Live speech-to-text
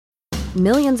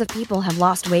Millions of people have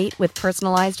lost weight with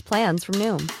personalized plans from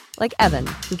Noom. Like Evan,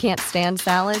 who can't stand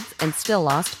salads and still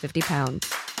lost 50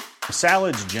 pounds.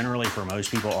 Salads generally for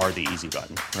most people are the easy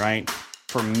button, right?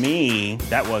 For me,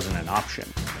 that wasn't an option.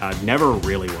 I never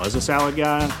really was a salad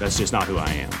guy. That's just not who I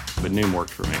am. But Noom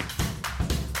worked for me.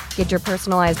 Get your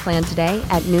personalized plan today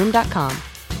at Noom.com.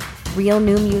 Real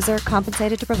Noom user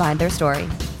compensated to provide their story.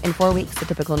 In 4 weeks, the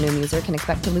typical Noom user can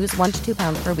expect to lose 1 to 2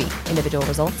 pounds per week. Individual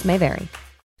results may vary.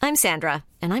 I'm Sandra,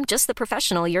 and I'm just the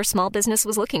professional your small business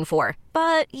was looking for.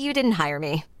 But you didn't hire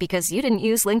me because you didn't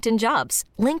use LinkedIn Jobs.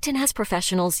 LinkedIn has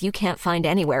professionals you can't find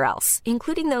anywhere else,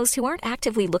 including those who aren't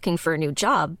actively looking for a new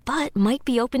job, but might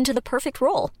be open to the perfect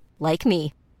role, like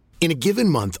me. In a given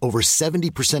month, over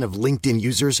 70% of LinkedIn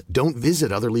users don't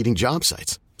visit other leading job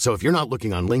sites. So if you're not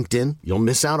looking on LinkedIn, you'll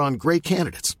miss out on great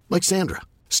candidates like Sandra.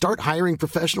 Start hiring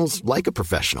professionals like a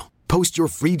professional. Post your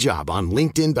free job on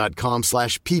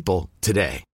linkedin.com/people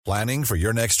today. Planning for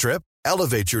your next trip?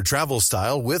 Elevate your travel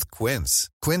style with Quince.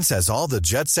 Quince has all the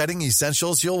jet-setting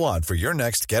essentials you'll want for your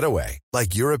next getaway,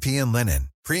 like European linen,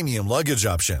 premium luggage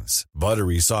options,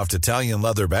 buttery soft Italian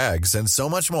leather bags, and so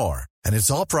much more. And it's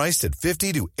all priced at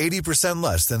 50 to 80%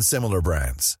 less than similar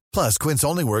brands. Plus, Quince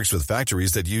only works with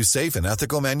factories that use safe and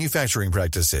ethical manufacturing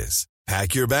practices.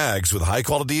 Pack your bags with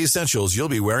high-quality essentials you'll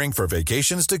be wearing for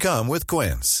vacations to come with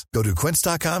Quince. Go to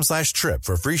quince.com/trip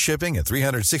for free shipping and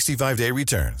 365-day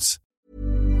returns.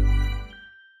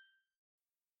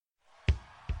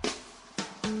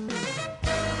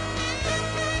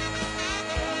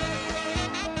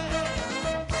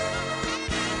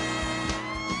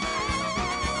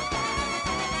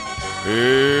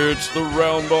 It's the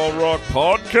Roundball Rock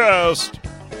Podcast,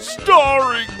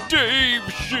 starring Dave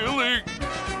Schilling,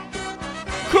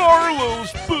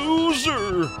 Carlos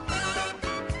Boozer,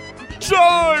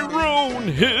 Tyrone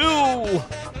Hill,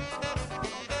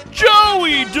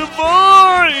 Joey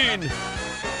Devine,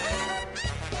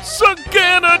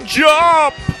 Sagana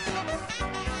Jop,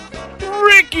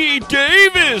 Ricky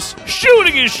Davis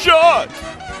shooting his shot,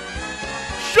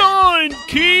 Sean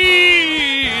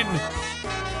Keane,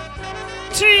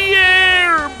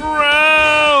 Tierre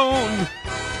Brown,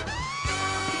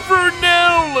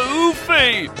 Vernell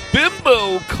Lufe,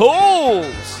 Bimbo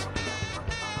Coles,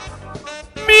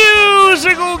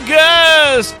 musical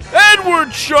guest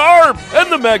Edward Sharp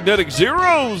and the Magnetic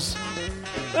Zeros,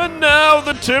 and now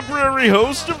the temporary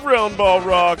host of Roundball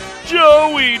Rock,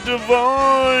 Joey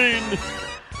Devine.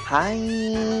 Hi.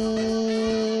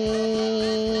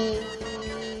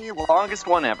 Longest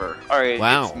one ever. All right,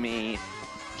 Wow. It's me,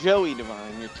 Joey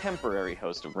Devine, your temporary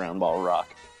host of Roundball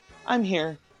Rock. I'm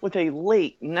here with a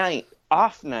late night,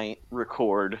 off night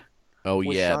record. Oh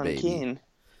with yeah, Sean baby. Keane.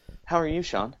 How are you,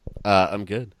 Sean? I'm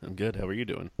good. How are you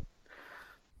doing?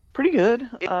 Pretty good.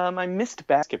 I missed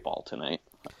basketball tonight,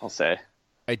 I'll say.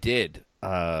 I did.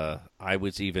 I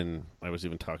was even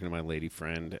talking to my lady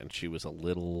friend, and she was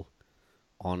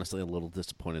honestly a little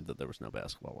disappointed that there was no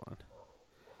basketball on.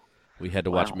 We had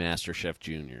to watch MasterChef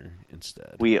Junior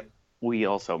instead. We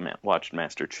also watched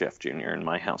MasterChef Junior in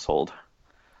my household.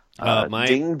 My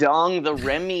Ding dong, the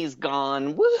Remy's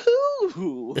gone.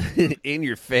 Woohoo! in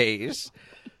your face.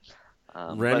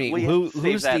 Remy, but we who's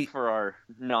save that the for our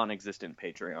non-existent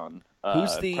Patreon.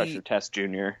 Who's the Pressure Test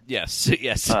Junior? Yes.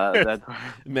 That...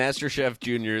 MasterChef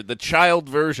Junior, the child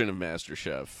version of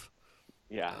MasterChef.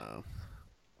 Yeah.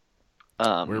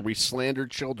 Where we slander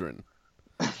children.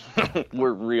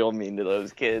 We're real mean to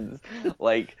those kids.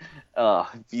 Like,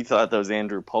 if you thought those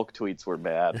Andrew Polk tweets were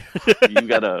bad, you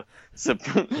gotta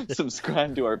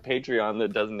subscribe to our Patreon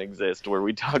that doesn't exist, where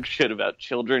we talk shit about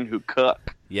children who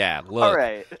cook. Yeah, look. All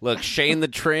right. Look, Shane the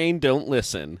Train, don't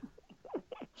listen.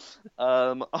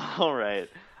 All right.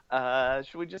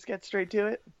 Should we just get straight to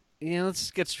it? Yeah,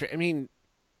 let's get straight.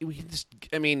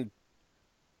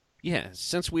 Yeah,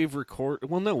 since we've recorded...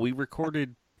 Well, no, we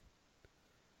recorded...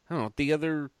 I don't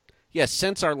know,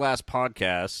 since our last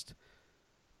podcast,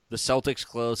 the Celtics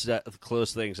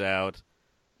closed things out,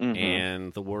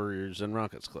 and the Warriors and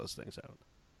Rockets closed things out.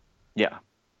 Yeah.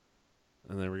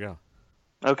 And there we go.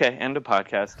 Okay, end of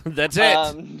podcast. That's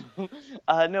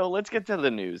it. No, let's get to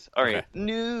the news. All right, Okay.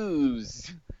 News.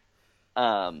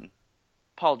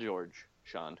 Paul George,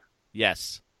 Sean,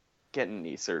 Yes. getting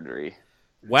knee surgery.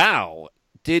 Wow.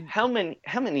 How many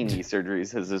knee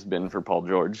surgeries has this been for Paul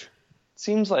George?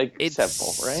 Seems like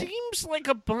several, right? Seems like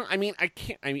a bunch.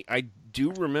 I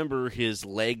do remember his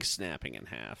leg snapping in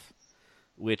half,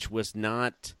 which was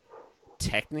not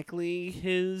technically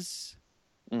his.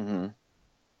 Mm-hmm.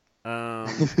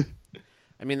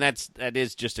 That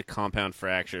is just a compound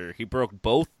fracture. He broke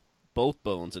both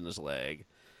bones in his leg,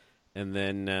 and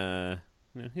then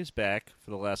he's back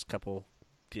for the last couple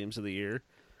games of the year.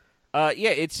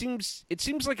 It seems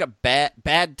like a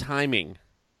bad timing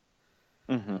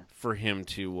for him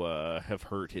to have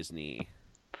hurt his knee.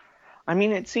 I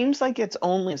mean, it seems like it's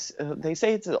only they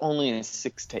say it's only a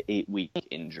 6 to 8 week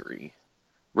injury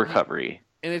recovery,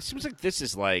 and it seems like this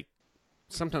is like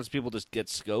sometimes people just get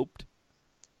scoped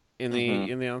in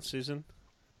the off season,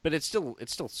 but it's still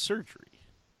surgery.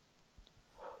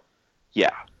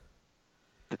 Yeah,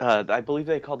 I believe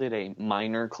they called it a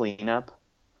minor cleanup.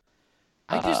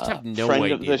 I just have no friend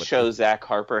idea. Of the show, Zach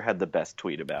Harper, had the best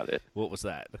tweet about it. What was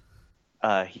that?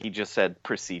 He just said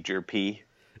procedure P.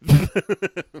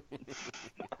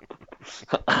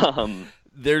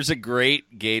 There's a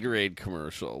great Gatorade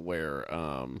commercial where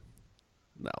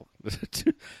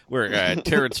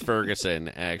Terrence Ferguson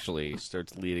actually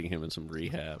starts leading him in some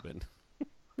rehab. And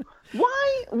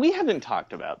why? We haven't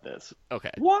talked about this.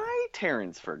 Okay. Why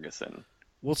Terrence Ferguson?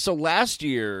 Well, so last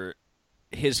year,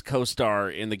 his co-star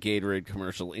in the Gatorade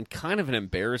commercial, in kind of an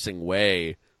embarrassing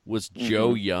way, was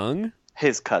Joe Young.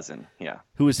 His cousin, yeah.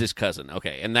 Who is his cousin?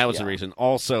 Okay, and that was the reason.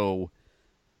 Also,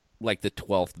 like the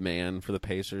 12th man for the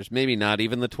Pacers. Maybe not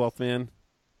even the 12th man.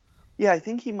 Yeah, I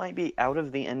think he might be out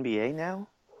of the NBA now.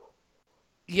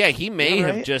 Yeah, he may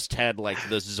have just had like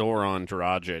the Zoran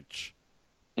Dragic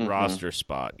roster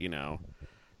spot,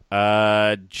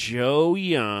 Joe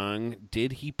Young,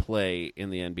 did he play in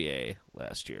the NBA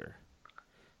last year?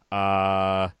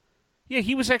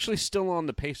 He was actually still on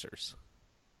the Pacers.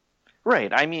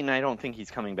 Right. I mean, I don't think he's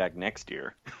coming back next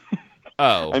year.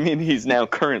 Oh. I mean, he's now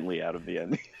currently out of the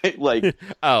NBA.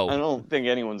 I don't think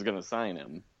anyone's going to sign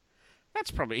him. That's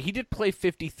probably... He did play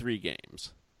 53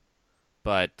 games.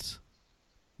 But,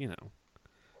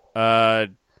 I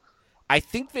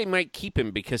think they might keep him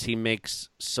because he makes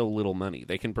so little money.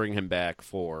 They can bring him back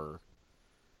for...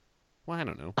 Well, I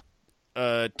don't know.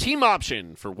 Team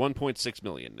option for $1.6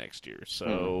 million next year.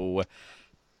 So...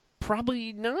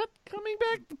 Probably not coming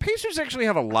back. The Pacers actually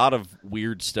have a lot of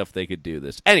weird stuff they could do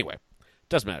this. Anyway,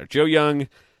 doesn't matter. Joe Young,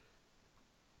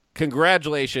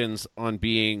 congratulations on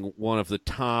being one of the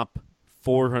top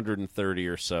 430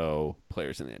 or so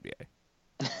players in the NBA.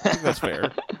 I think that's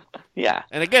fair. Yeah.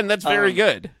 And again, that's very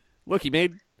good. Look, he's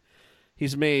made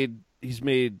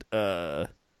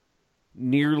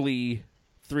nearly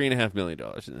 $3.5 million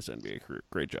in this NBA career.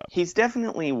 Great job. He's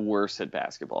definitely worse at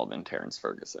basketball than Terrence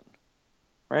Ferguson.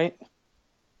 Right?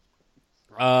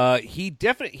 I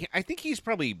think he's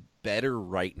probably better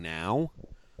right now.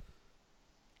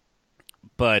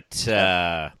 But,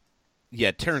 Terrence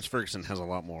Ferguson has a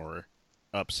lot more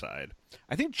upside.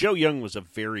 I think Joe Young was a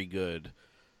very good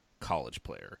college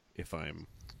player, if I'm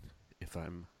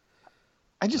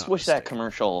I just wish that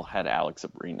commercial had Alex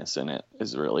Abrinas in it,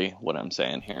 is really what I'm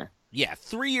saying here. Yeah,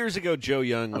 3 years ago, Joe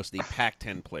Young was the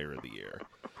Pac-10 Player of the Year,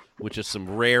 which is some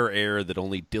rare air that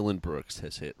only Dylan Brooks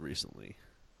has hit recently.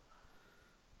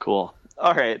 Cool.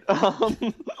 All right.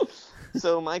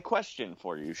 So my question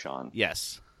for you, Sean.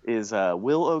 Yes. Is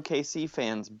will OKC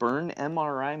fans burn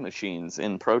MRI machines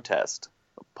in protest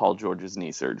of Paul George's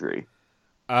knee surgery?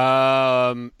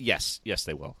 Yes,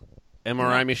 they will.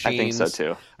 MRI machines. I think so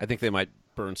too. I think they might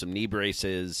burn some knee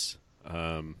braces.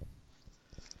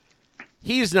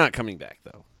 He's not coming back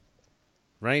though,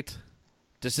 right?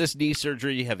 Does this knee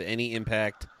surgery have any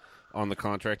impact on the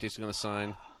contract he's going to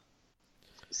sign?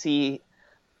 See,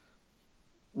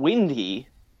 Windy,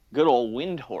 good old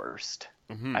Windhorst,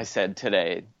 I said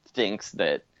today, thinks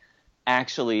that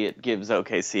actually it gives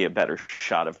OKC a better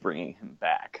shot of bringing him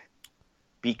back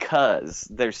because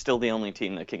they're still the only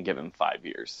team that can give him 5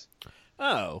 years.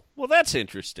 Oh, well, that's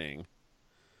interesting.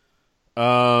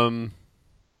 Was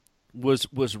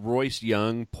Royce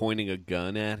Young pointing a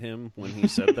gun at him when he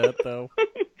said that, though?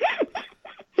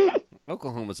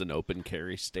 Oklahoma's an open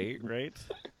carry state, right?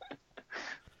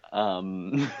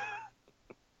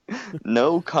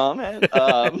 No comment.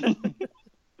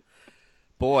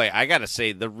 Boy, I gotta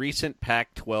say, the recent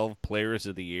Pac-12 Players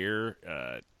of the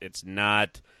Year, it's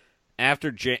not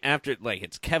after like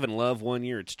it's Kevin Love one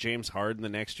year, it's James Harden the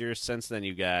next year. Since then,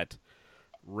 you got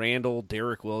Randall,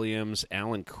 Derek Williams,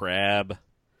 Alan Crabb,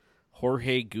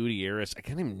 Jorge Gutierrez, a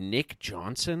guy named Nick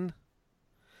Johnson,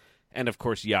 and of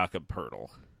course Jakob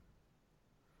Poeltl.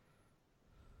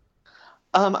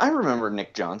 I remember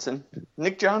Nick Johnson.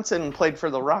 Nick Johnson played for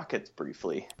the Rockets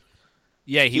briefly.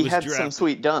 Yeah, he was had drafted. Some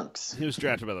sweet dunks. He was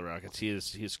drafted by the Rockets. He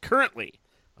is currently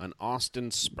an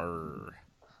Austin Spur.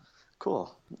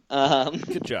 Cool.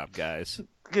 Good job, guys.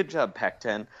 Good job,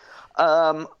 Pac-10.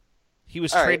 He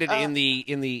was traded in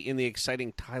the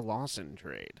exciting Ty Lawson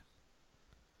trade.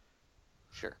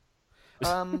 Sure.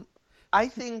 I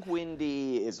think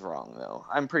Windy is wrong, though.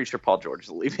 I'm pretty sure Paul George is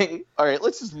leaving. All right,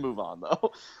 let's just move on,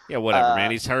 though. Yeah, whatever,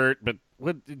 man. He's hurt, but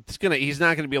he's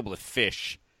not going to be able to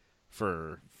fish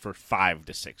for 5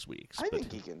 to 6 weeks. I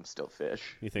think he can still fish.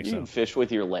 You think you so? can fish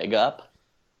with your leg up.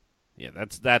 Yeah,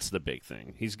 that's the big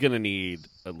thing. He's going to need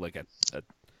a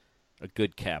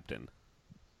good captain.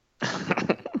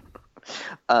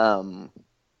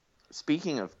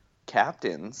 Speaking of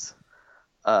captains,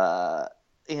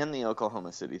 and the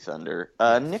Oklahoma City Thunder,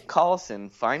 Nick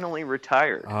Collison finally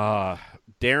retired.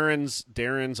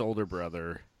 Darren's older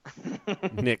brother,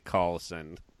 Nick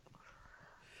Collison.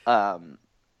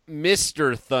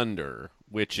 Mr. Thunder,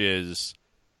 which is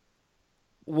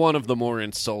one of the more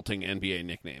insulting NBA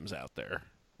nicknames out there,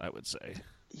 I would say.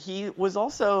 He was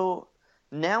also,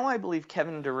 now I believe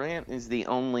Kevin Durant is the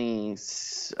only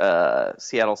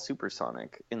Seattle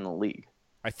Supersonic in the league.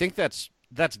 I think that's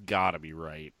got to be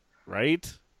right?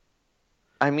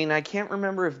 I mean, I can't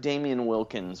remember if Damian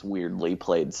Wilkins weirdly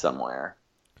played somewhere.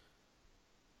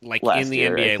 Like in the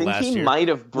NBA last year. He might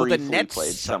have briefly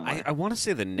played somewhere. I want to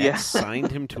say the Nets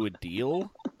signed him to a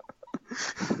deal.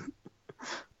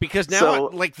 Because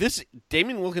now,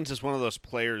 Damian Wilkins is one of those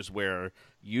players where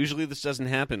usually this doesn't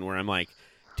happen, where I'm like,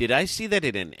 did I see that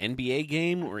in an NBA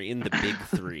game or in the Big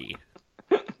Three?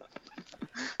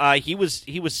 He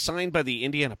was signed by the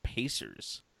Indiana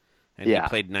Pacers, and he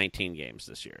played 19 games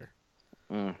this year.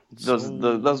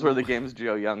 Those were the games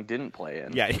Joe Young didn't play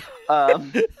in. Yeah.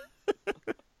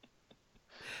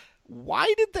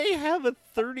 Why did they have a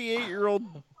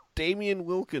 38-year-old Damian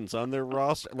Wilkins on their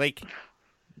roster? Like,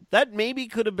 that maybe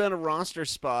could have been a roster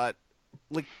spot.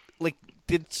 Like,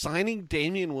 did signing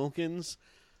Damian Wilkins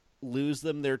lose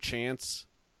them their chance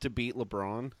to beat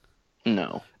LeBron?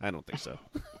 No, I don't think so.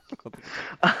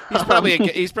 He's probably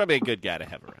a good guy to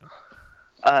have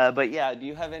around. But yeah, do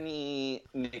you have any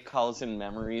Nick Collison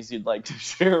memories you'd like to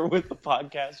share with the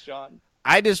podcast, Sean?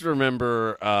 I just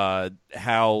remember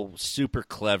how super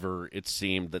clever it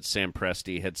seemed that Sam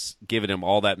Presti had given him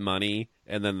all that money,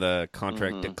 and then the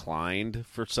contract declined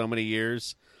for so many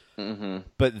years. Mm-hmm.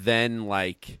 But then,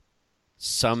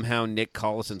 somehow Nick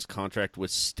Collison's contract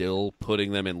was still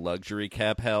putting them in luxury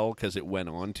cap hell because it went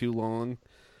on too long.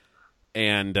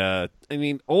 And, I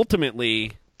mean,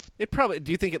 ultimately, it probably...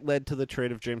 Do you think it led to the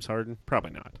trade of James Harden?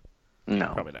 Probably not.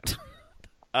 No. Probably not.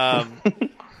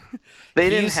 They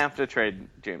didn't have to trade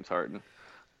James Harden.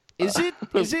 Is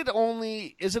it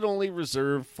only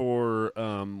reserved for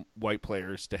white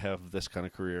players to have this kind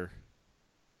of career?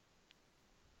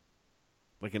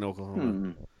 Like in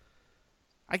Oklahoma?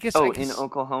 I guess. In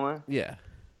Oklahoma? Yeah.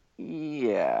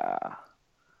 Yeah.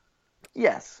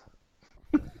 Yes.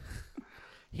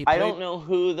 I don't know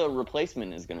who the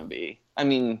replacement is going to be. I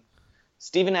mean,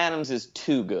 Steven Adams is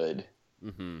too good.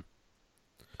 Mm-hmm.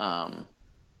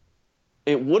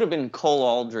 It would have been Cole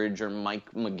Aldridge or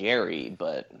Mike McGarry,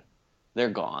 but they're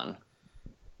gone.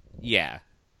 Yeah.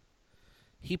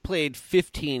 He played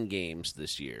 15 games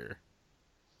this year.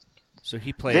 So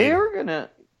he played... They're going to...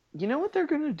 You know what they're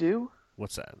going to do?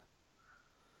 What's that?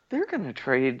 They're going to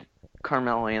trade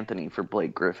Carmelo Anthony for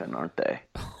Blake Griffin, aren't they?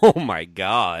 Oh, my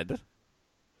God.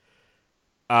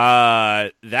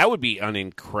 That would be an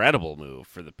incredible move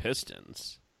for the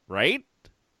Pistons, right?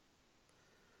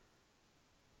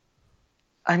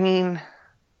 I mean,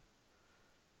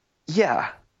 yeah.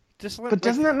 But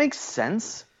doesn't that make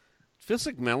sense? Feels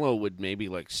like Melo would maybe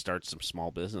start some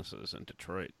small businesses in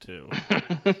Detroit too.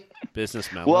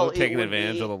 Business Melo, taking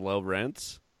advantage of the low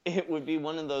rents. It would be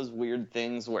one of those weird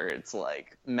things where it's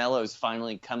like Melo's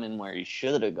finally coming where he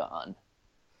should have gone.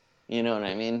 You know what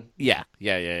I mean? Yeah.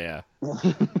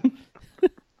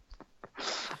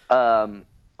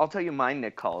 I'll tell you my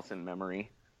Nick Collison memory.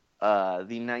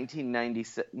 The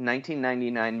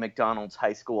 1999 McDonald's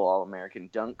High School All-American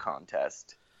Dunk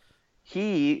Contest.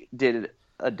 He did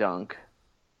a dunk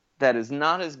that is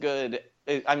not as good.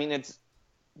 I mean, it's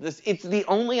the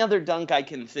only other dunk I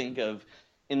can think of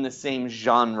in the same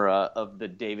genre of the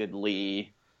David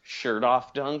Lee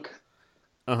shirt-off dunk.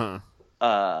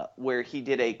 Where he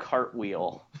did a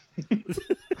cartwheel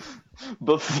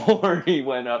before he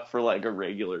went up for a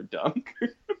regular dunk.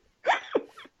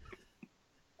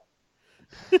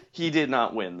 He did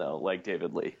not win, though, like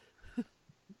David Lee.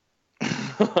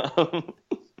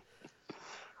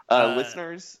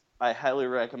 Listeners, I highly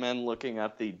recommend looking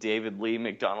up the David Lee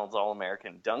McDonald's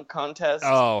All-American Dunk Contest.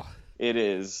 Oh. It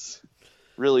is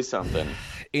really something.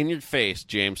 In your face,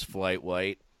 James Flight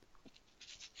White.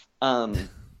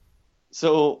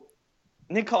 So,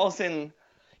 Nick Collison,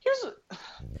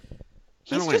 he's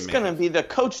just going to be the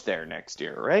coach there next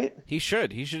year, right? He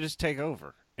should. He should just take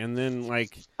over And then,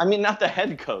 like... I mean, not the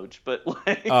head coach, but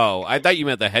like... Oh, I thought you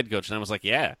meant the head coach, and I was like,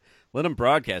 yeah, let him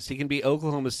broadcast. He can be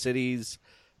Oklahoma City's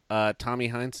Tommy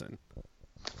Heinsohn.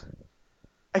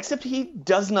 Except he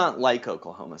does not like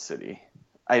Oklahoma City,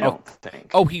 I don't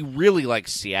think. Oh, he really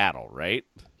likes Seattle, right?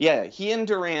 Yeah, he and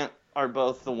Durant are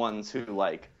both the ones who,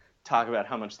 like, talk about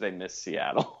how much they miss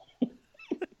Seattle.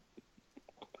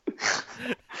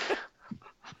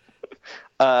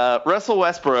 Russell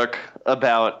Westbrook,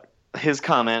 about his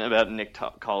comment about Nick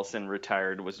Collison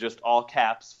retired, was just all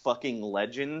caps fucking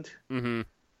legend. Mm-hmm.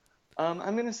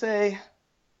 I'm going to say,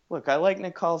 look, I like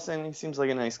Nick Collison. He seems like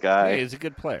a nice guy. Yeah, he's a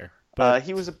good player. But...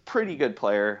 he was a pretty good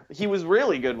player. He was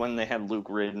really good when they had Luke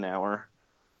Ridnour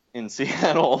in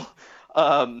Seattle.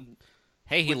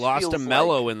 Hey, he lost to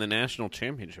Melo in the national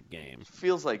championship game.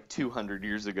 Feels like 200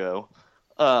 years ago.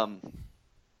 I'm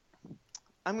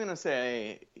going to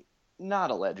say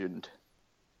not a legend.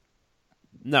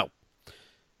 No.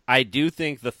 I do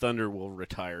think the Thunder will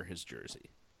retire his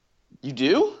jersey. You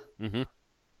do? Mm-hmm.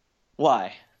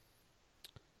 Why?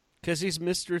 Because he's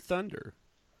Mr. Thunder.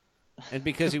 And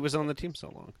because he was on the team so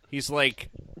long. He's like...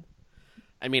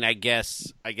 I mean, I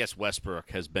guess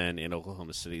Westbrook has been in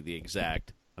Oklahoma City the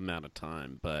exact amount of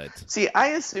time, but... See, I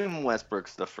assume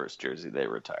Westbrook's the first jersey they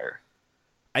retire.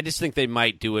 I just think they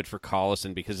might do it for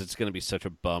Collison because it's going to be such a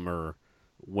bummer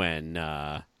when,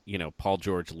 Paul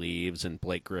George leaves and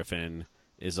Blake Griffin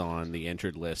is on the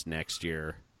injured list next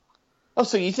year. Oh,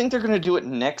 so you think they're going to do it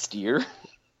next year?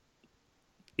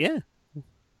 Yeah.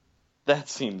 That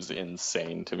seems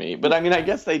insane to me. But, I mean, I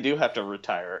guess they do have to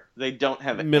retire. They don't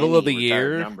have middle any of the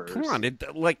year. Numbers. Come on.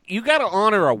 You got to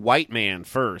honor a white man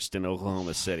first in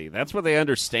Oklahoma City. That's what they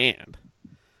understand.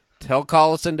 Tell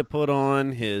Collison to put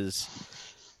on his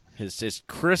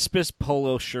crispest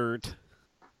polo shirt.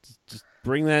 Just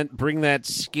bring that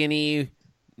skinny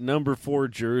number 4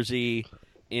 jersey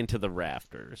into the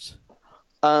rafters.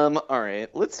 All right.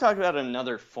 Let's talk about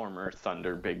another former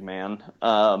Thunder big man.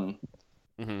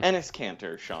 Enes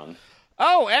Kanter, Sean.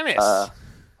 Oh, Enes.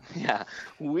 Yeah.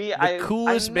 The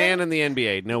coolest man in the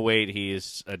NBA. No, wait,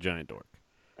 he's a giant dork.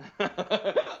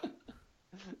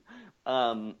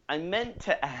 I meant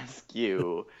to ask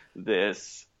you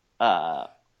this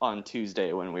on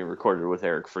Tuesday when we recorded with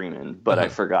Eric Freeman, but I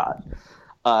forgot.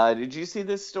 Did you see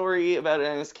this story about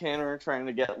Enes Kanter trying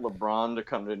to get LeBron to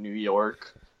come to New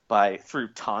York through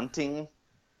taunting?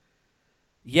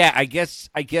 Yeah, I guess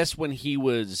when he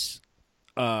was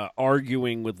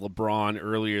arguing with LeBron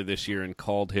earlier this year and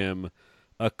called him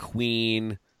a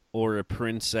queen or a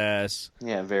princess.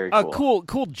 Yeah, very cool.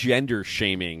 Cool gender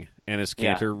shaming, Enes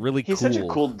Kanter. Yeah. Really cool. He's such a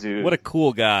cool dude. What a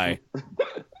cool guy.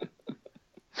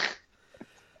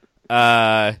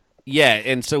 Yeah,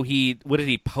 and so what did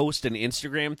he post an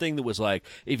Instagram thing that was like,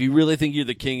 if you really think you're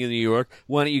the king of New York,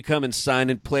 why don't you come and sign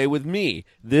and play with me,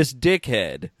 this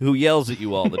dickhead who yells at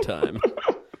you all the time.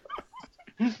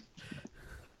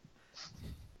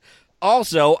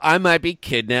 Also, I might be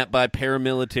kidnapped by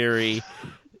paramilitary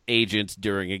agents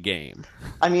during a game.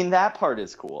 I mean, that part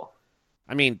is cool.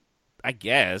 I mean, I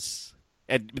guess.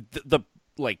 And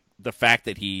the fact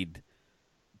that he'd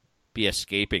be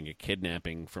escaping a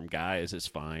kidnapping from guys is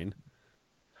fine.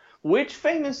 Which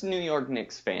famous New York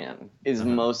Knicks fan is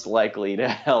most likely to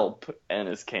help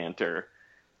Enes Kanter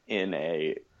in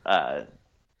a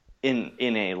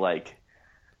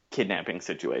kidnapping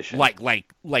situation?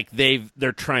 Like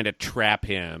they're trying to trap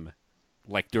him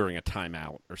like during a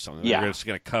timeout or something. Yeah. They're just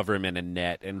going to cover him in a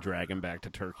net and drag him back to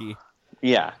Turkey.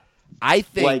 Yeah. I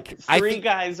think three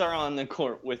guys are on the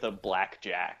court with a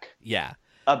blackjack. Yeah.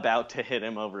 About to hit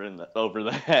him over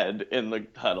the head in the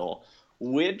huddle.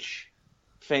 Which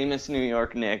famous New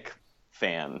York Knicks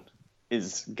fan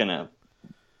is gonna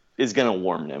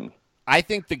warm him? I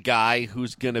think the guy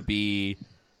who's gonna be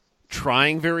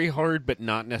trying very hard, but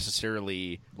not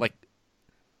necessarily like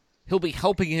he'll be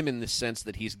helping him in the sense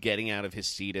that he's getting out of his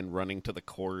seat and running to the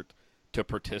court to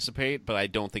participate, but I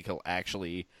don't think he'll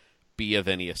actually be of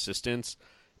any assistance,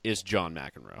 is John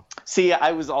McEnroe. See,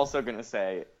 I was also going to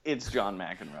say it's John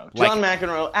McEnroe. John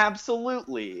McEnroe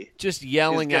absolutely just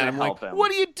yelling at him like, him.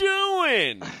 What are you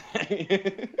doing?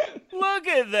 Look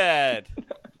at that.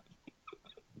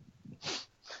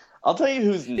 I'll tell you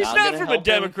who's not He's not from a him.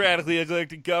 democratically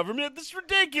elected government. This is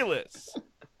ridiculous.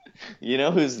 You know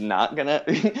who's not going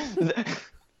to...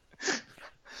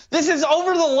 This is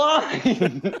over the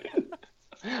line.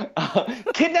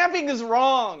 Kidnapping is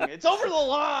wrong. It's over the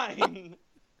line.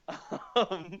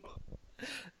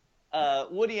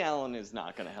 Woody Allen is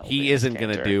not going to help. He isn't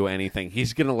going to do anything.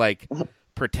 He's going to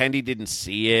pretend he didn't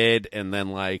see it and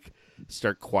then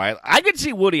start quiet. I could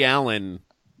see Woody Allen.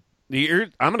 I'm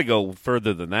going to go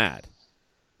further than that.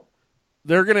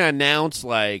 they're going to announce,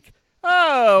 like,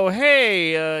 oh,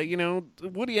 hey,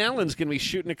 Woody Allen's going to be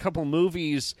shooting a couple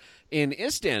movies in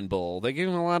Istanbul. They give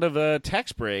him a lot of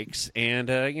tax breaks, and,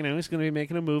 he's going to be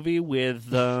making a movie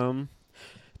with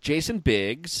Jason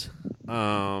Biggs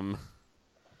and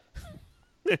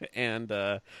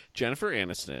Jennifer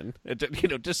Aniston.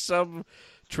 Just some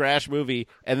trash movie,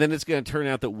 and then it's going to turn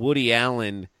out that Woody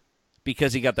Allen,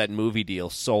 because he got that movie deal,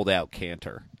 sold out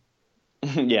Cantor.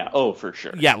 Yeah, oh, for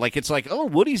sure. Yeah, like it's like, oh,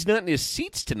 Woody's not in his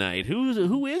seats tonight.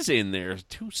 Who is in there?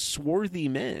 Two swarthy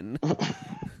men.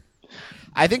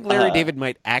 I think Larry David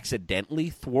might accidentally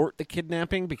thwart the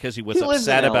kidnapping because he was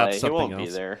upset about something else. He won't else.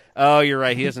 Be there. Oh, you're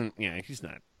right. He isn't. Yeah, he's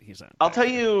not. I'll tell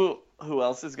you who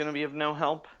else is going to be of no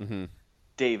help. Mm-hmm.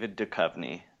 David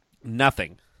Duchovny.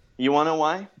 Nothing. You want to know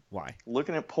why? Why?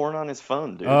 Looking at porn on his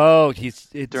phone, dude. Oh,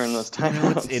 during those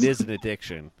times. It is an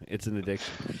addiction. It's an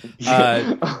addiction.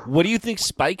 What do you think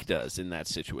Spike does in that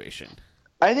situation?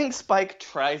 I think Spike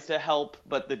tries to help,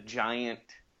 but the giant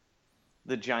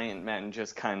men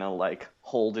just kind of like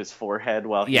hold his forehead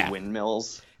while he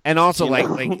windmills. And also,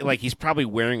 like he's probably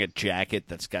wearing a jacket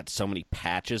that's got so many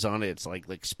patches on it. It's like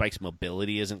Spike's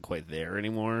mobility isn't quite there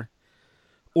anymore.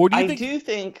 Or do you do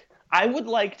think I would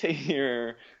like to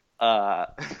hear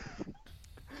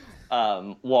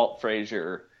Walt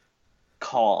Frazier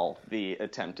call the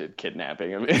attempted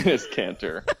kidnapping of Enes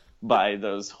Kanter by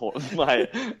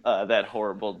that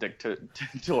horrible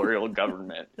dictatorial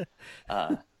government,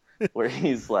 where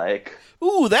he's like,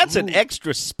 "Ooh, that's an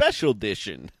extra special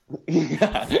edition."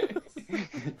 Yeah.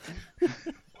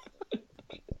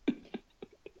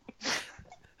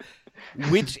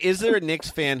 Which is there a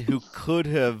Knicks fan who could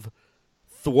have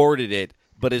thwarted it,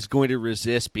 but is going to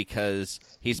resist because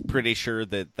he's pretty sure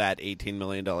that $18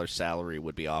 million salary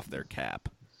would be off their cap?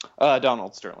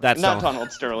 Donald Sterling. That's not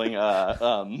Donald Sterling.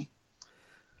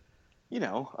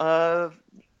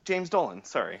 James Dolan.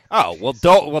 Sorry. Oh well,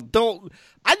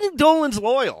 I think Dolan's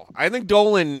loyal. I think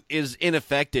Dolan is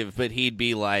ineffective, but he'd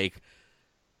be like,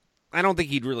 I don't think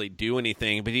he'd really do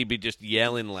anything, but he'd be just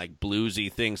yelling like bluesy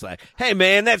things like, "Hey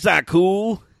man, that's not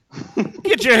cool.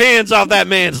 Get your hands off that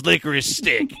man's licorice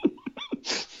stick."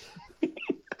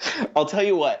 I'll tell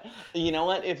you what. You know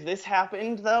what? If this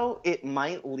happened, though, it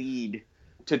might lead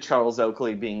to Charles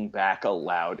Oakley being back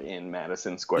allowed in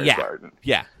Madison Square Garden.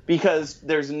 Yeah. Because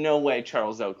there's no way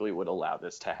Charles Oakley would allow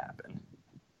this to happen.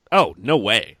 Oh, no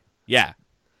way. Yeah.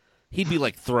 He'd be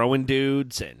like throwing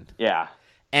dudes and... Yeah.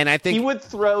 And I think... He would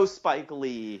throw Spike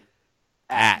Lee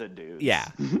at the dudes. Yeah.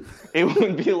 It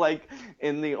would be like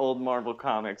in the old Marvel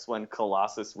comics when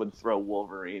Colossus would throw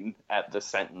Wolverine at the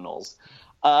Sentinels.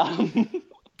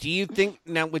 Do you think...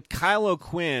 Now, with Kyle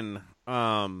O'Quinn...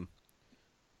 I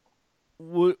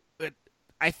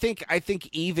think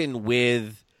even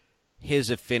with his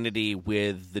affinity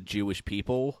with the Jewish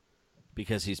people,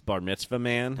 because he's bar mitzvah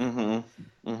man,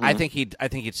 I think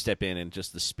he'd step in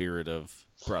just the spirit of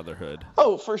brotherhood.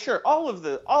 Oh, for sure. All of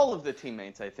the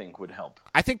teammates I think would help.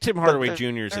 I think Tim Hardaway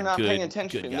Jr. is a good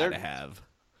guy to have.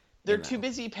 They're too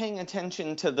busy paying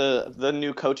attention to the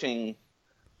new coaching,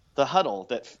 the huddle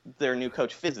that their new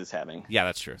coach Fizz is having. Yeah,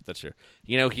 that's true. That's true.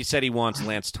 You know, he said he wants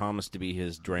Lance Thomas to be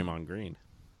his Draymond Green.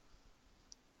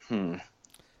 I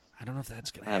don't know if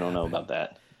that's going to happen. I don't know about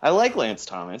that. I like Lance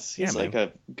Thomas. He's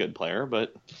a good player,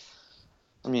 but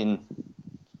I mean,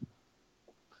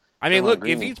 look,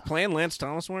 if he's playing Lance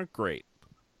Thomas more, great.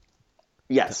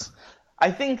 Yes.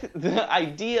 I think the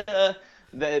idea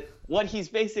that what he's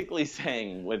basically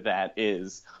saying with that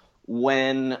is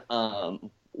when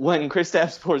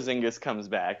Kristaps Porzingis comes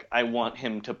back, I want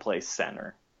him to play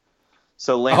center.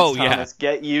 So Lance Thomas,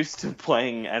 get used to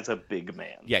playing as a big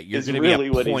man. Yeah, you're going to be a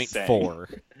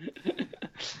 0.4.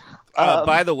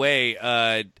 By the way,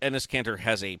 Enes Kanter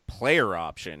has a player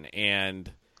option,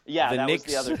 and that Knicks...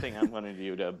 was the other thing I wanted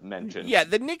you to mention. Yeah,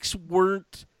 the Knicks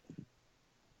weren't.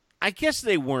 I guess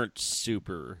they weren't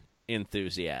super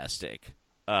enthusiastic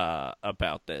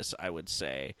about this. I would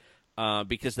say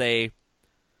because they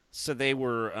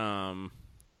were on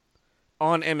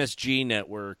MSG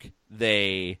Network.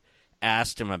 They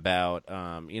asked him about, is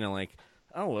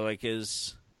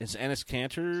Enes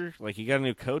Kanter, you got a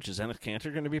new coach, is Enes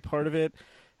Kanter going to be part of it?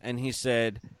 And he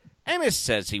said, Enes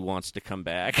says he wants to come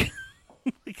back.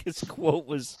 His quote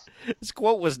was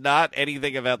not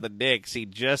anything about the Knicks. He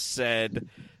just said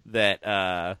that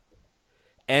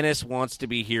Enes wants to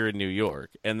be here in New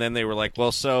York. And then they were like,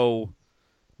 well, so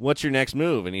what's your next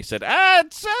move? And he said,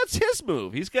 it's his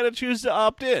move. He's got to choose to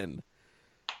opt in.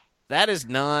 That is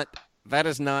not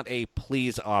a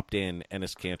please opt in,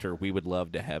 Enes Kanter. We would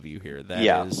love to have you here.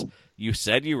 That is, you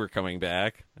said you were coming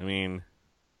back. I mean,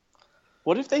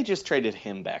 What if they just traded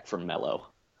him back for Melo?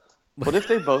 What if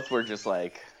they both were just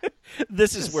like...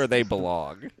 This is where they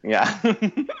belong. Yeah.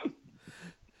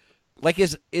 Like,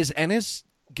 is Ennis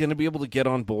going to be able to get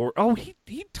on board? Oh,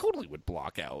 he totally would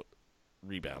block out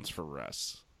rebounds for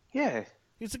Russ. Yeah.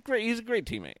 He's a great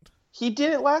teammate. He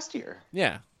did it last year.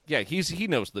 Yeah. Yeah, he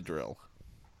knows the drill.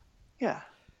 Yeah.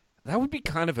 That would be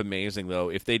kind of amazing, though,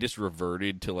 if they just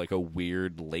reverted to, like, a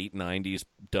weird late 90s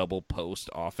double post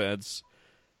offense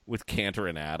with Cantor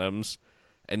and Adams,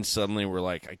 and suddenly we're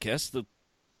like, I guess the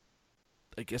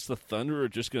Thunder are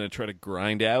just going to try to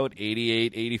grind out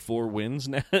 88, 84 wins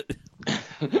now.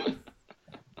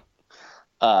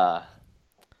 I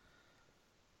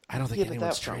don't think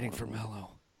anyone's trading for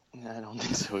Melo. I don't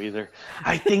think so either.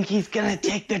 I think he's going to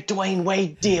take the Dwayne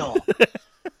Wade deal.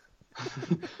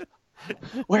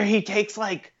 Where he takes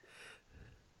like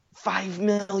 $5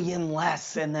 million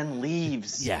less and then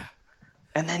leaves. Yeah.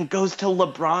 And then goes to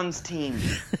LeBron's team.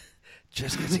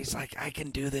 Just because he's like, I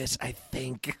can do this, I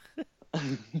think.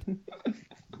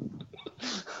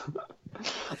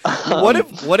 What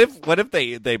if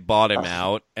they bought him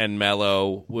out and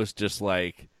Melo was just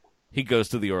like, he goes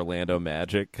to the Orlando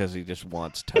Magic because he just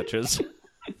wants touches.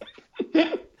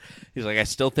 He's like, I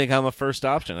still think I'm a first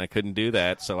option. I couldn't do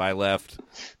that, so I left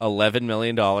 $11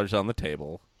 million on the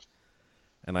table,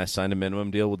 and I signed a minimum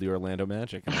deal with the Orlando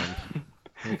Magic. And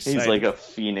I'm He's like a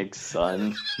Phoenix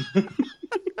Sun.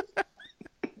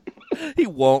 He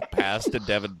won't pass to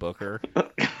Devin Booker.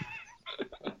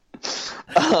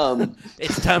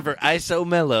 It's time for ISO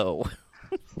Melo.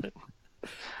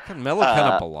 Melo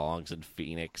kind of belongs in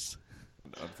Phoenix.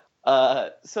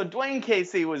 So Dwayne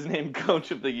Casey was named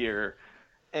Coach of the Year,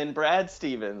 and Brad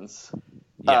Stevens,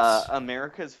 Yes.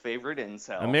 America's favorite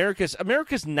incel.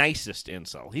 America's nicest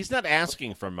incel. He's not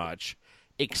asking for much,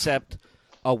 except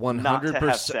a 100%. Not to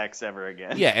have sex ever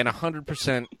again. Yeah, and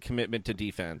 100% commitment to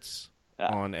defense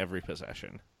on every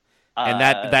possession, and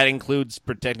that includes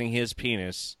protecting his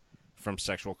penis from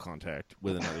sexual contact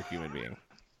with another human being.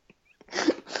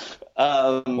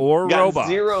 Or got robots.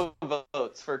 0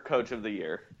 votes for Coach of the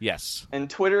Year. Yes. And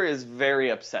Twitter is very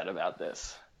upset about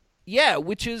this. Yeah,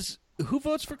 which is, who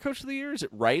votes for Coach of the Year? Is it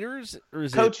writers or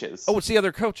is coaches? Oh, it's the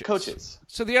other coaches. Coaches.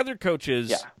 So the other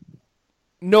coaches,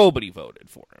 nobody voted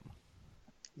for him.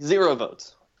 0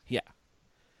 votes. Yeah.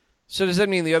 So does that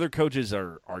mean the other coaches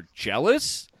are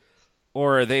jealous?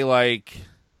 Or are they like,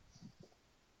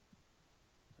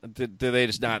 do they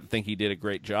just not think he did a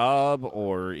great job?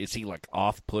 Or is he like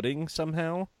off-putting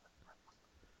somehow?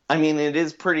 I mean, it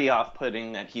is pretty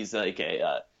off-putting that he's like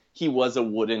he was a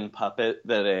wooden puppet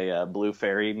that a blue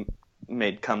fairy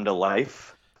made come to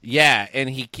life. Yeah, and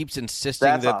he keeps insisting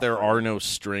That's that there off-putting. are no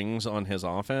strings on his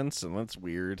offense, and that's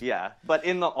weird. Yeah, but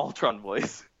in the Ultron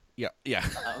voice. Yeah.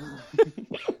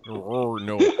 Oh,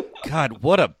 no. God,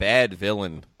 what a bad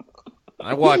villain.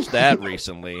 I watched that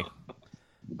recently.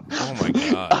 Oh, my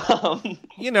God.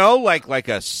 Like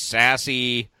a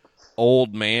sassy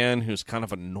old man who's kind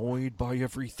of annoyed by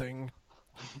everything.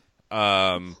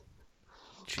 Can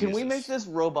we Jesus. make this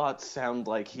robot sound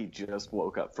like he just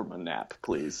woke up from a nap,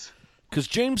 please? Because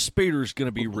James Spader's going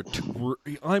to be...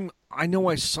 I know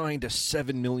I signed a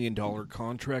 $7 million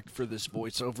contract for this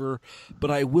voiceover,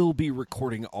 but I will be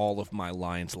recording all of my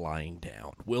lines lying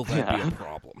down. Will that be a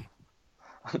problem?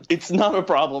 It's not a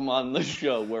problem on the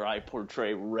show where I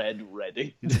portray Red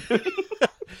Redding.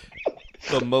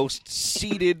 The most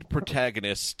seated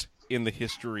protagonist in the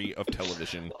history of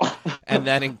television. And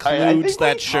that includes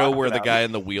that show where the guy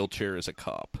in the wheelchair is a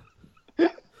cop.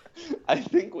 I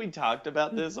think we talked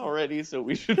about this already, so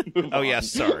we should move on. Oh, yeah,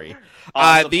 sorry.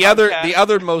 On The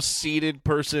other most seated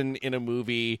person in a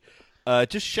movie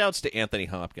just shouts to Anthony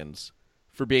Hopkins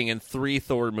for being in 3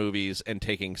 Thor movies and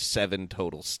taking 7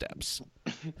 total steps.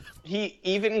 He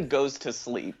even goes to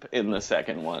sleep in the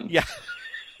second one. Yeah.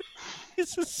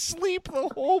 He's asleep the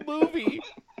whole movie.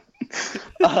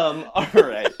 All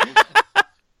right.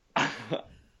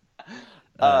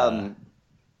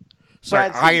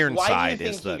 Sorry, Brad Stevens, why do you Ironside think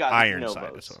is he the got Ironside no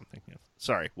is votes? what I'm thinking of.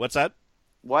 Sorry, what's that?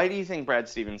 Why do you think Brad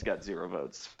Stevens got 0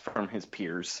 votes from his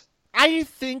peers? I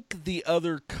think the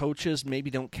other coaches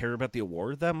maybe don't care about the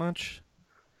award that much.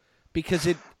 Because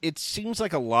it seems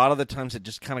like a lot of the times it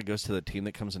just kind of goes to the team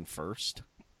that comes in first.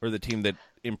 Or the team that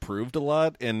improved a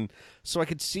lot. And so I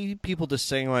could see people just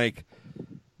saying like,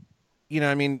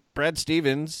 Brad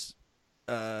Stevens,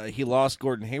 he lost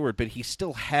Gordon Hayward, but he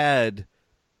still had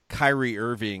Kyrie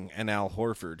Irving and Al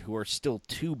Horford, who are still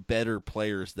 2 better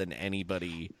players than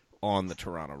anybody on the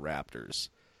Toronto Raptors.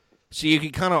 So you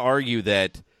could kind of argue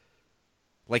that,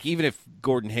 like, even if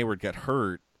Gordon Hayward got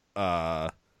hurt,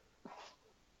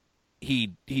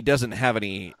 he doesn't have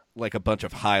any like a bunch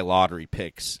of high lottery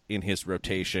picks in his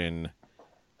rotation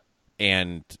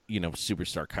and,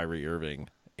 superstar Kyrie Irving,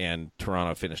 and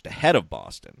Toronto finished ahead of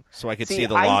Boston. So I could see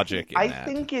the logic in that. I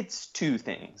think it's two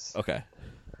things. Okay.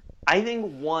 I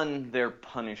think, one, they're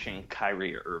punishing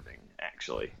Kyrie Irving,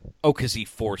 actually. Oh, because he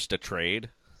forced a trade?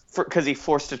 Because he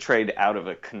forced a trade out of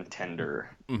a contender.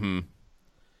 Mm-hmm.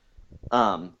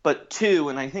 But two,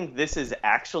 and I think this is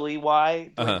actually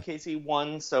why Dwayne Casey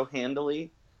won so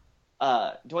handily,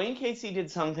 Dwayne Casey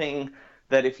did something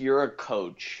that if you're a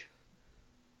coach,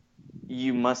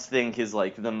 you must think is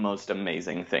like the most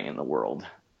amazing thing in the world,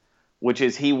 which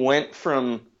is he went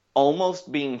from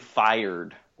almost being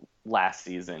fired last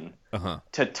season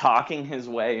to talking his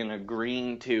way and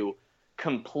agreeing to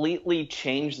completely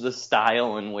change the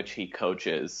style in which he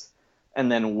coaches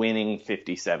and then winning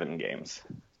 57 games.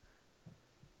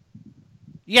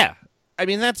 Yeah. I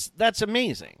mean, that's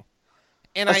amazing.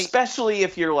 And especially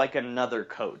if you're like another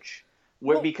coach.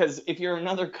 Because if you're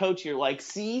another coach, you're like,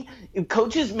 see,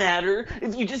 coaches matter.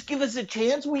 If you just give us a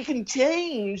chance, we can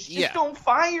change. Just don't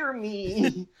fire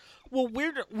me. Well,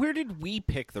 where did we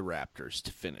pick the Raptors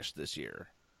to finish this year?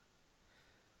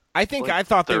 I think I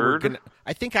thought third? They were going to...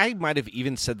 I think I might have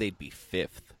even said they'd be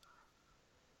fifth.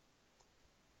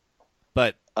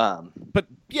 But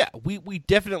yeah, we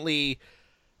definitely...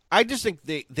 I just think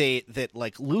that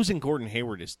like losing Gordon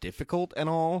Hayward is difficult and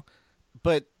all,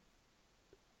 but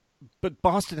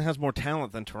Boston has more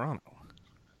talent than Toronto,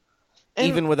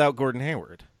 even without Gordon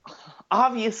Hayward.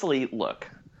 Obviously,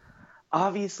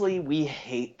 we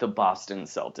hate the Boston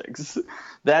Celtics.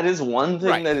 That is one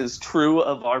thing that is true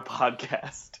of our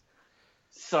podcast.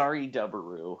 Sorry,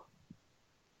 Dubberoo.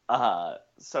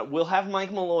 So we'll have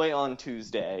Mike Malloy on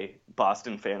Tuesday,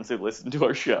 Boston fans who listen to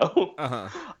our show.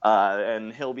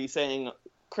 And he'll be saying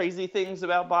crazy things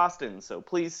about Boston, so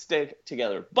please stick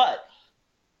together. But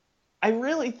I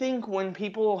really think when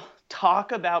people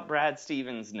talk about Brad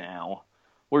Stevens now,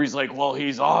 where he's like, well,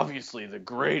 he's obviously the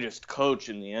greatest coach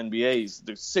in the NBA, he's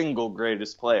the single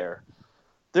greatest player,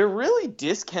 they're really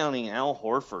discounting Al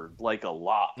Horford like a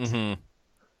lot. Mm-hmm.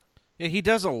 Yeah, he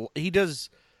does.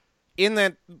 In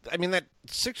that, I mean, that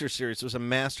Sixers series was a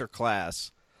master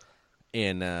class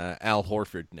in Al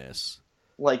Horfordness.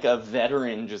 Like a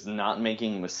veteran just not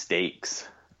making mistakes.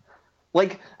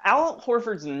 Like, Al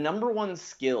Horford's number one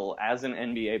skill as an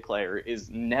NBA player is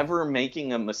never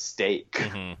making a mistake.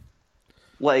 Mm-hmm.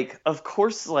 Like, of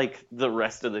course, like, the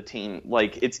rest of the team,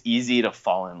 like, it's easy to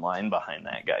fall in line behind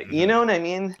that guy. You know what I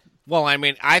mean? Well, I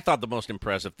mean, I thought the most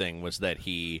impressive thing was that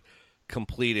he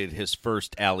completed his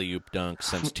first alley-oop dunk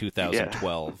since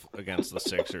 2012 against the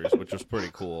Sixers, which was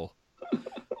pretty cool.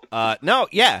 I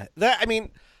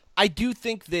do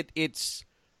think that it's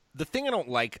the thing I don't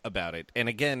like about it, and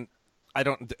again,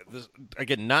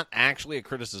 not actually a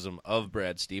criticism of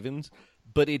Brad Stevens,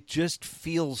 but it just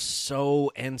feels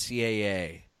so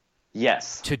NCAA.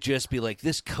 Yes. To just be like,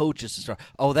 this coach is a star.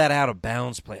 Oh, that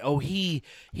out-of-bounds play. Oh, he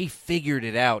figured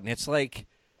it out, and it's like...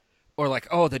 Or like,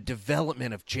 oh, the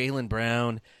development of Jaylen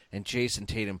Brown and Jason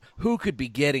Tatum. Who could be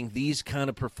getting these kind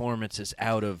of performances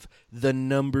out of the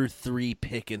number 3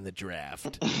 pick in the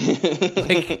draft?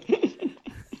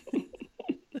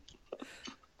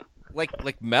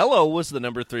 like Melo was the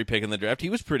number 3 pick in the draft.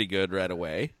 He was pretty good right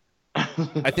away.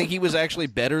 I think he was actually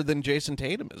better than Jason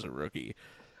Tatum as a rookie.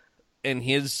 And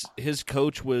his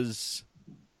coach was...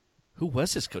 Who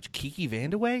was his coach? Kiki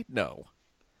Vandeweghe? No.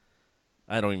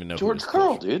 I don't even know. George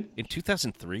Karl, dude. In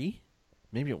 2003?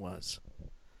 Maybe it was.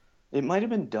 It might have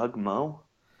been Doug Moe.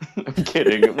 I'm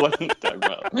kidding. It wasn't Doug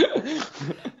Moe.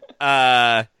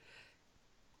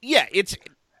 Yeah, it's...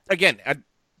 Again,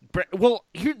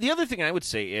 the other thing I would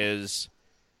say is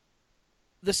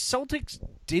the Celtics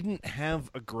didn't have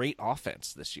a great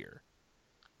offense this year.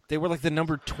 They were like the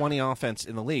number 20 offense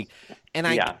in the league. And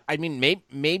I mean,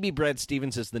 maybe Brad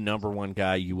Stevens is the number 1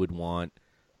 guy you would want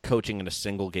coaching in a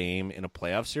single game in a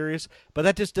playoff series, but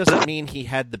that just doesn't mean he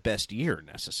had the best year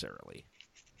necessarily.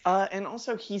 And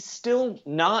also, he's still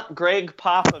not Greg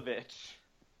Popovich.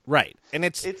 Right, and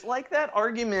it's like that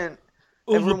argument.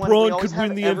 LeBron could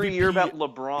win the every MVP. year about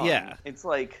LeBron. Yeah, it's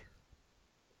like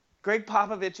Greg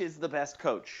Popovich is the best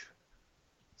coach.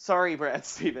 Sorry, Brad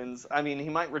Stevens. I mean, he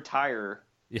might retire,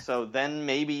 so then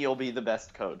maybe you'll be the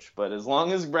best coach. But as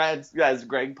long as Greg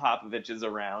Popovich is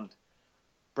around,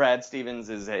 Brad Stevens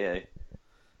is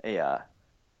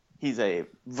he's a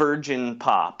virgin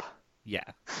pop. Yeah.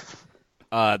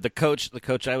 The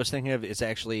coach I was thinking of is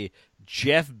actually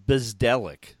Jeff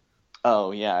Bzdelik.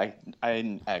 Oh yeah,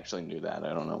 I actually knew that.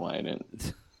 I don't know why I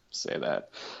didn't say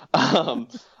that. All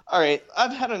right,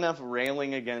 I've had enough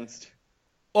railing against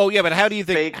Oh yeah, but how do you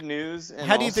think fake news and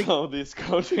how do you also these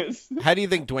coaches? How do you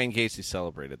think Dwayne Casey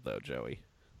celebrated though, Joey?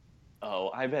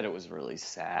 Oh, I bet it was really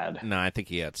sad. No, I think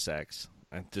he had sex.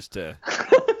 Just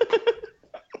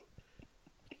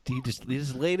he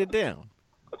just laid it down.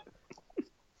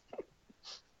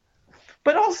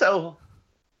 But also,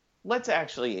 let's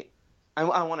actually.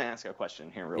 I want to ask a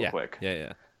question here real quick.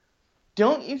 Yeah.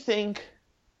 Don't you think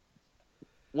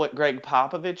what Greg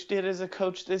Popovich did as a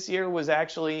coach this year was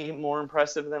actually more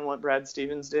impressive than what Brad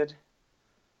Stevens did?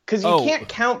 Because you can't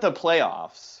count the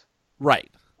playoffs. Right,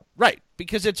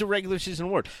 because it's a regular season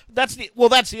award. That's the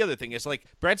other thing. It's like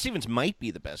Brad Stevens might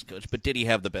be the best coach, but did he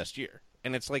have the best year?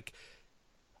 And it's like,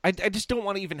 I just don't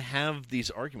want to even have these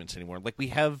arguments anymore. Like, we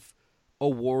have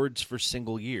awards for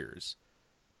single years.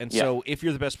 And so if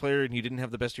you're the best player and you didn't have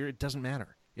the best year, it doesn't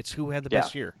matter. It's who had the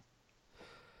best year.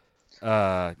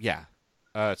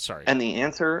 Sorry. And the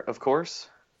answer, of course,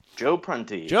 Joe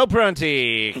Prunty. Joe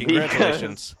Prunty.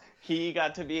 Congratulations. He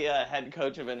got to be a head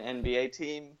coach of an NBA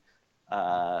team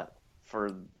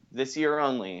for this year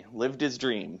only. Lived his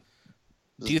dream.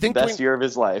 Do you think the best year of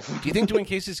his life? Do you think Dwayne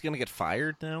Casey's going to get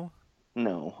fired now?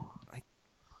 No.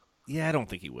 I don't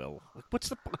think he will. Like,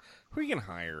 who are you going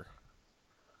to hire?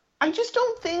 I just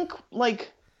don't think,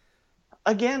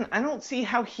 again, I don't see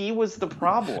how he was the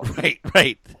problem.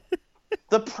 Right.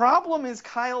 The problem is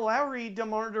Kyle Lowry,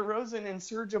 DeMar DeRozan, and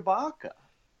Serge Ibaka.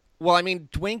 Well, I mean,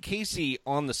 Dwayne Casey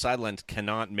on the sidelines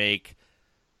cannot make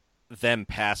them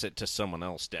pass it to someone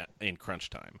else in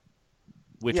crunch time,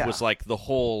 which was like the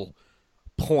whole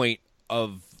point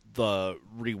of the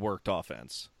reworked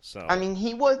offense. So I mean,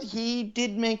 he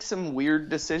did make some weird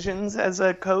decisions as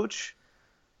a coach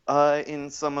in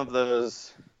some of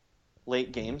those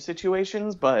late game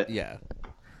situations, but yeah,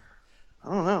 I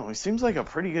don't know. He seems like a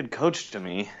pretty good coach to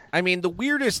me. I mean, the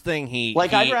weirdest thing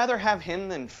I'd rather have him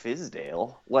than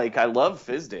Fizdale. I love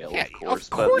Fizdale, of course. Of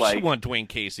course you want Dwayne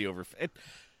Casey over it.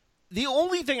 The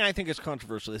only thing I think is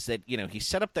controversial is that, he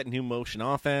set up that new motion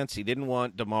offense. He didn't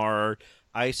want DeMar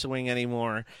ISOing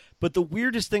anymore. But the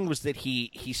weirdest thing was that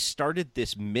he started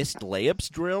this missed layups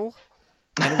drill.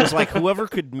 And it was like whoever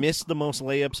could miss the most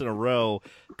layups in a row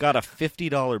got a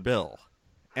 $50 bill.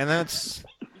 And that's...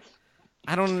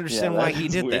 I don't understand why he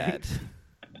did weird. that.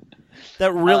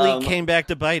 That really came back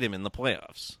to bite him in the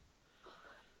playoffs.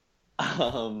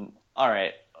 All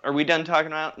right. Are we done talking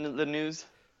about the news?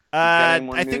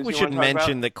 I think we should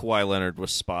mention that Kawhi Leonard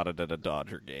was spotted at a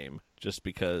Dodger game, just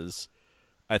because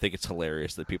I think it's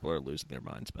hilarious that people are losing their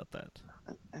minds about that.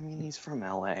 I mean, he's from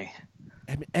L.A.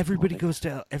 I mean, everybody goes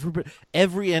to every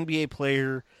NBA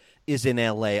player is in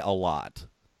L.A. a lot.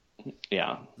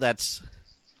 Yeah, it's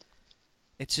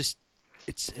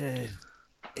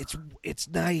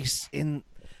nice in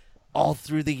all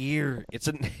through the year. It's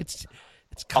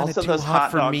kind of also too those hot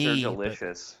hot for dogs me. are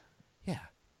delicious. Yeah.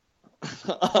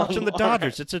 Watching the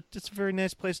Dodgers, it's a very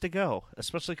nice place to go,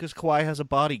 especially because Kawhi has a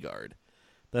bodyguard.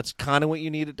 That's kind of what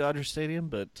you need at Dodger Stadium,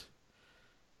 but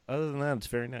other than that, it's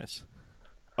very nice.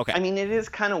 Okay. I mean, it is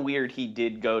kind of weird he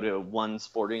did go to one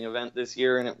sporting event this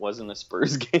year, and it wasn't a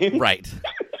Spurs game. Right.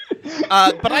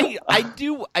 But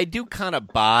I do kind of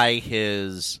buy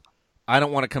his, I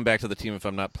don't want to come back to the team if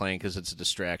I'm not playing because it's a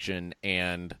distraction,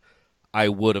 and I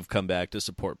would have come back to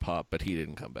support Pop, but he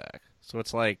didn't come back. So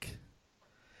it's like,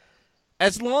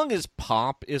 as long as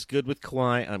Pop is good with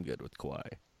Kawhi, I'm good with Kawhi.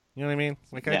 You know what I mean?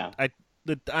 Like, yeah.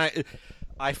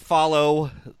 I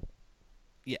follow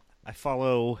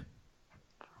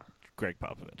Greg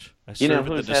Popovich. You know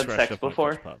who's had sex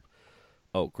before?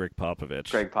 Oh, Greg Popovich.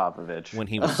 Greg Popovich. When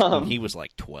he was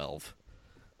like 12.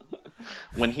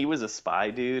 When he was a spy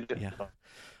dude. Yeah.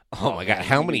 Oh my God!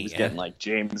 How many? He was getting like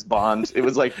James Bond. It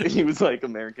was like he was like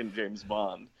American James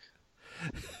Bond.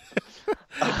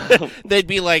 They'd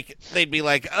be like,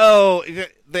 oh,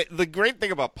 the great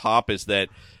thing about Pop is that,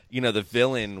 the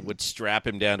villain would strap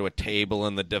him down to a table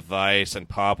in the device, and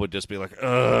Pop would just be like,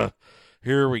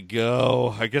 here we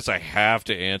go. I guess I have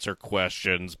to answer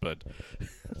questions, but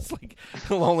it's like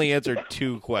he'll only answer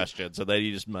 2 questions, so then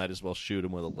you just might as well shoot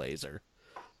him with a laser.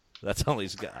 That's all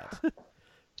he's got.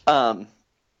 All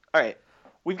right.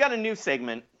 We've got a new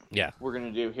segment we're going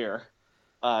to do here.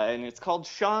 And it's called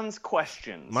Sean's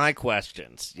Questions. My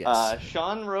questions, yes.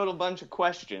 Sean wrote a bunch of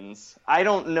questions. I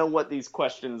don't know what these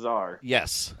questions are.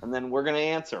 Yes. And then we're going to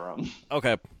answer them.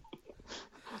 Okay.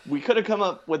 We could have come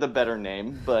up with a better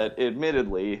name, but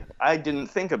admittedly, I didn't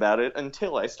think about it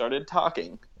until I started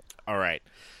talking. All right.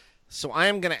 So I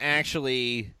am going to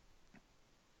actually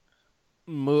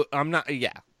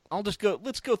I'll just go.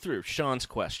 Let's go through Sean's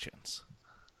questions.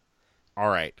 All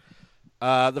right.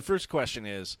 The first question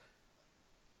is,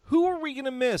 who are we going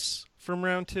to miss from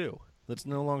round 2? that's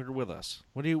no longer with us?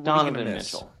 What are you Donovan going to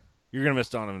miss? Mitchell. You're going to miss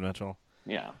Donovan Mitchell.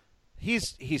 Yeah.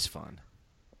 He's fun.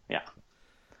 Yeah.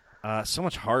 So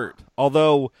much heart.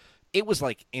 Although it was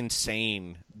like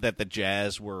insane that the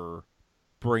Jazz were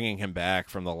bringing him back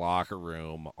from the locker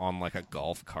room on like a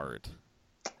golf cart.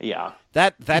 Yeah.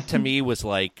 That to me was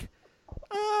like,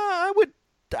 I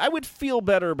would feel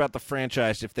better about the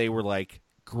franchise if they were like,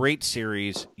 great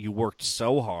series, you worked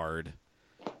so hard,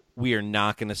 we are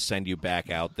not going to send you back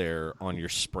out there on your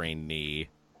sprained knee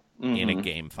in a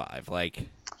Game 5. Like,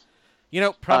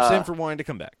 props to him for wanting to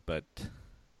come back, but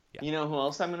yeah. You know who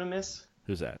else I'm going to miss?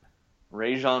 Who's that?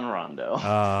 Rajon Rondo.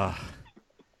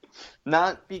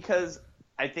 Not because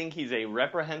I think he's a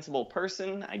reprehensible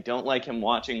person. I don't like him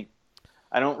watching.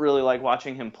 I don't really like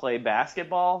watching him play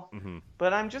basketball,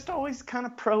 but I'm just always kind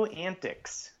of pro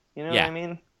antics. You know what I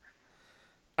mean?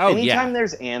 Oh, Anytime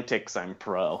there's antics, I'm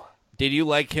pro. Did you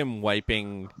like him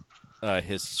wiping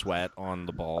his sweat on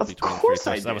the ball Of between course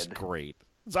free I throws? That was did. great.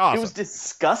 It was awesome. It was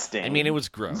disgusting. I mean, it was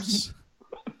gross.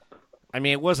 I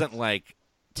mean, it wasn't like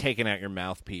taking out your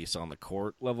mouthpiece on the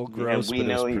court level gross. we but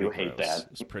know it was you pretty hate gross. that.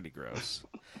 It was pretty gross.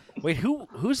 Wait,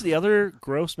 who's the other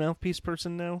gross mouthpiece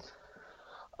person now?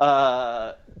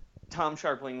 Tom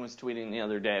Sharpling was tweeting the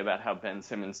other day about how Ben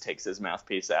Simmons takes his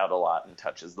mouthpiece out a lot and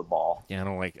touches the ball. Yeah, I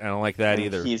don't like that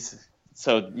either.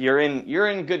 So you're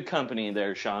in good company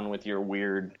there, Sean, with your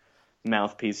weird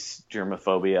mouthpiece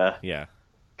germophobia. Yeah.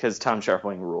 Because Tom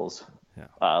Sharpling rules.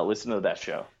 Yeah. Listen to that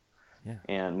show. Yeah.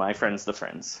 And My Friends the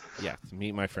Friends. Yeah.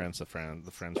 Meet My Friends, the Friends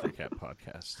Recap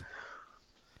podcast.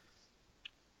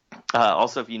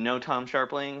 Also, if you know Tom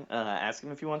Sharpling, ask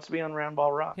him if he wants to be on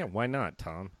Roundball Rock. Yeah, why not,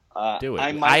 Tom? Do it.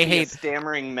 I might be a hate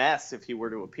stammering mess if he were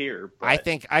to appear. But...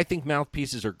 I think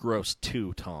mouthpieces are gross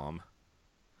too, Tom.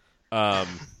 I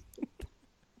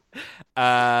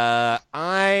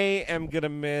am gonna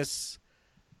miss.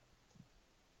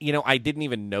 I didn't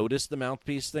even notice the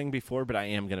mouthpiece thing before, but I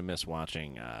am gonna miss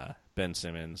watching Ben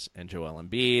Simmons and Joel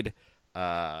Embiid.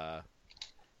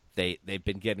 They've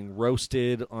been getting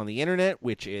roasted on the internet,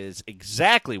 which is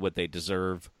exactly what they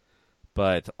deserve,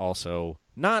 but also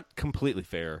not completely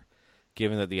fair,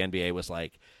 given that the NBA was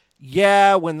like,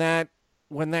 yeah, when that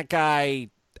guy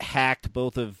hacked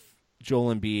both of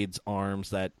Joel Embiid's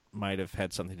arms, that might have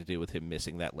had something to do with him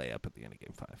missing that layup at the end of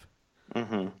Game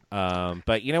 5.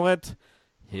 But you know what?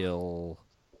 He'll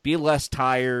be less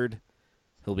tired.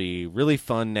 He'll be really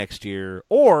fun next year,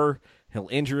 or he'll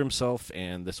injure himself,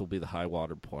 and this will be the high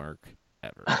water mark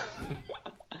ever.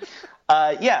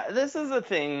 Yeah, this is a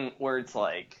thing where it's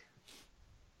like,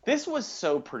 this was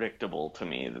so predictable to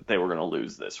me that they were going to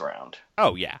lose this round.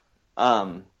 Oh, yeah.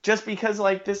 Just because,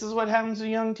 like, this is what happens to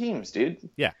young teams, dude.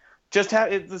 Yeah.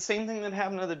 It's the same thing that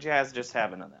happened to the Jazz just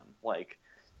happened to them. Like,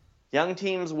 young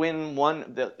teams win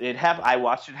one. I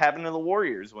watched it happen to the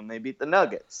Warriors when they beat the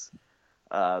Nuggets.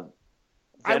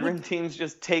 Veteran teams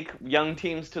just take young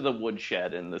teams to the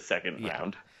woodshed in the second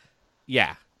round.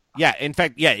 Yeah. Yeah. In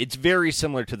fact, it's very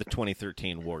similar to the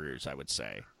 2013 Warriors, I would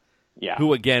say. Yeah.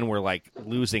 Who, again, were, like,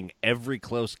 losing every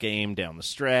close game down the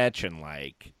stretch, and,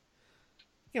 like,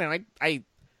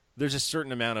 there's a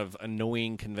certain amount of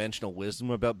annoying conventional wisdom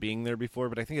about being there before,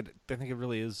 but I think it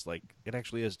really is, like, it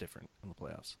actually is different in the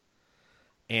playoffs.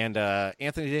 And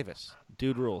Anthony Davis,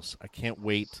 dude rules. I can't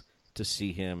wait to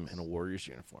see him in a Warriors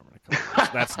uniform in a couple of years.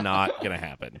 That's not going to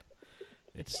happen.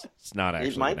 It's not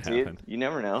actually going to happen. You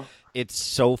never know. It's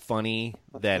so funny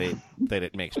that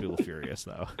it makes people furious,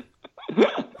 though.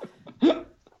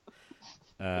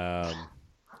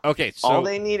 Okay, so all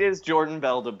they need is Jordan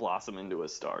Bell to blossom into a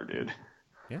star, dude.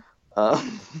 Yeah.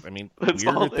 I mean,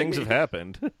 weirder things have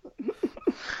happened.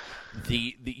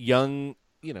 The young,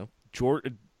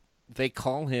 Jordan, they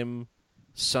call him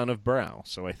Son of Brow,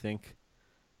 so I think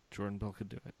Jordan Bell could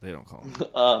do it. They don't call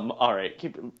him. All right,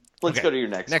 let's go to your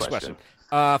next question.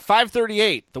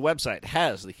 538, the website,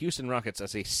 has the Houston Rockets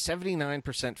as a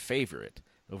 79% favorite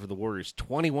over the Warriors'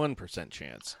 21%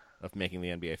 chance of making the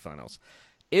NBA Finals.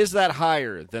 Is that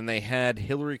higher than they had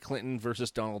Hillary Clinton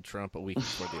versus Donald Trump a week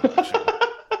before the election?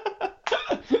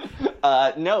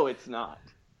 No, it's not.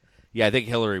 Yeah, I think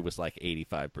Hillary was like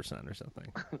 85% or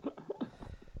something.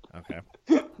 Okay.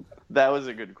 That was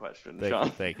a good question,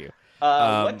 Sean. Thank you.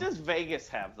 What does Vegas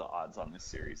have the odds on this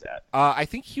series at? I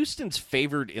think Houston's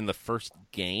favored in the first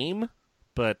game,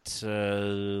 but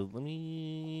let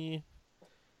me...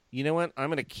 You know what? I'm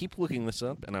going to keep looking this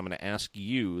up, and I'm going to ask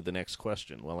you the next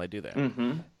question while I do that.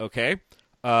 Mm-hmm. Okay?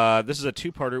 This is a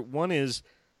two-parter. One is,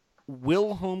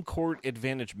 will home court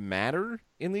advantage matter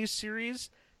in these series,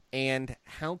 and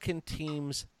how can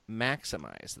teams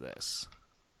maximize this?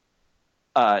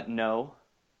 No,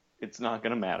 it's not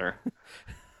going to matter.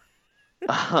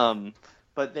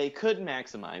 But they could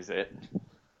maximize it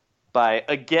by,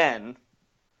 again,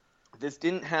 this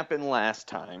didn't happen last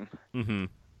time. Mm-hmm.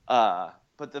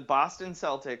 But the Boston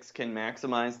Celtics can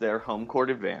maximize their home court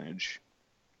advantage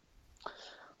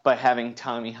by having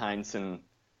Tommy Heinsohn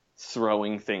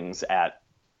throwing things at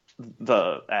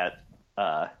LeBron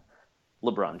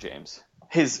James.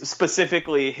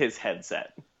 Specifically his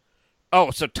headset.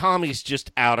 Oh, so Tommy's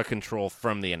just out of control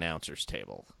from the announcer's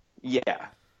table. Yeah.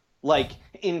 Like,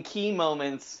 in key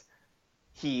moments,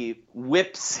 he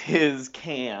whips his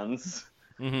cans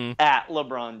at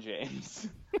LeBron James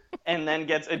and then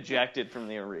gets ejected from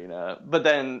the arena. But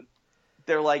then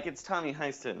they're like, it's Tommy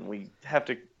Heinsohn. We have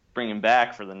to bring him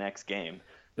back for the next game.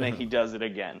 And then he does it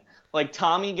again. Like,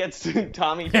 Tommy takes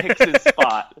his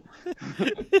spot.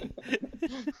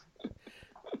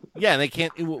 Yeah, and they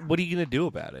can't. What are you going to do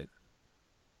about it?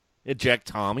 Eject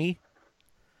Tommy?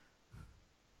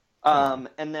 And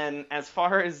then as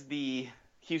far as the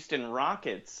Houston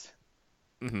Rockets,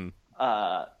 Mike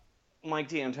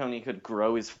D'Antoni could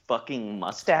grow his fucking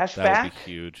mustache back. That would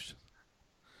be huge.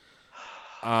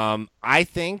 I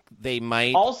think they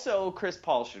might. Also, Chris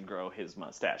Paul should grow his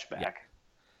mustache back. Yeah.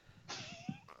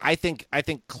 I think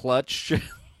Clutch.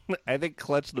 I think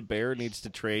Clutch the Bear needs to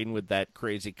train with that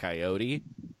crazy coyote.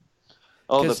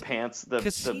 Oh, the pants, the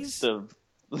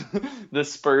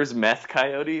Spurs meth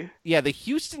coyote. Yeah, the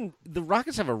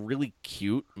Rockets have a really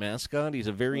cute mascot. He's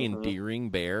a very endearing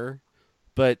bear,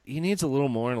 but he needs a little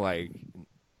more like.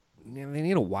 They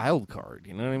need a wild card.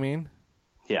 You know what I mean?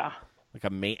 Yeah, like a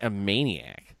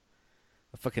maniac,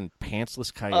 a fucking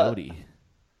pantsless coyote.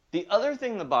 The other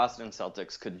thing the Boston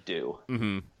Celtics could do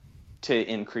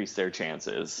to increase their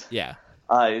chances,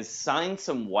 is sign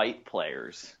some white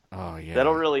players. Oh yeah,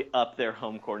 that'll really up their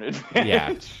home court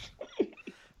advantage. Yeah,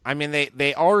 I mean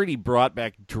they already brought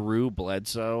back Drew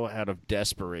Bledsoe out of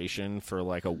desperation for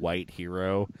like a white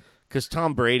hero, because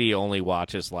Tom Brady only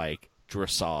watches like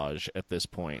dressage at this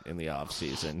point in the off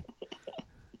season.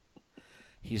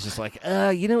 He's just like,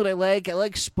 you know what I like? I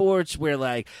like sports where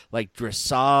like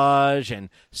dressage, and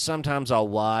sometimes I'll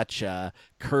watch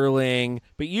curling.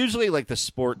 But usually, like the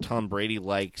sport Tom Brady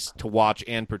likes to watch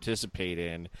and participate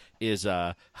in is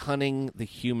hunting the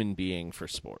human being for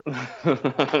sport,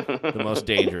 the most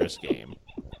dangerous game.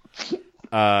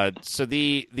 So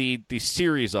the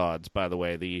series odds, by the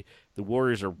way, the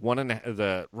Warriors are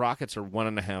the Rockets are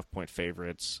 1.5 point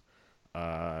favorites.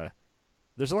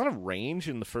 There's a lot of range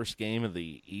in the first game of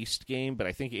the East game, but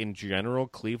I think in general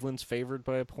Cleveland's favored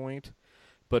by a point.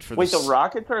 But for the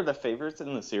Rockets are the favorites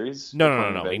in the series?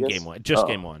 No, in game one,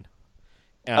 game one.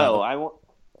 I won't.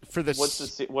 For the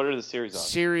what are the series odds?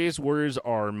 Series Warriors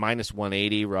are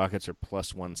 -180, Rockets are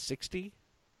 +160.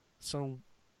 So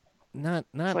not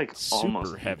like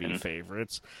super heavy even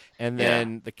favorites. And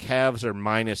then the Cavs are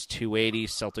 -280,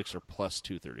 Celtics are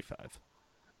 +235.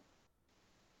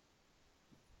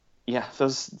 Yeah,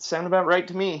 those sound about right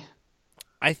to me.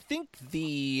 I think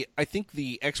the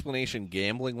explanation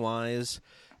gambling wise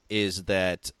is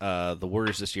that the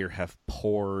Warriors this year have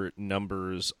poor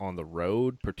numbers on the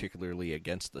road, particularly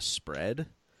against the spread,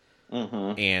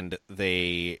 and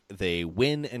they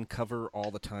win and cover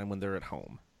all the time when they're at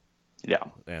home. Yeah,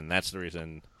 and that's the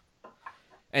reason.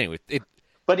 Anyway,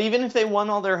 But even if they won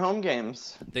all their home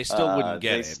games, they still wouldn't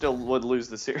get it. They still would lose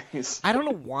the series. I don't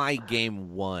know why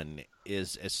Game 1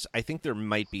 is. I think there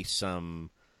might be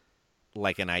some,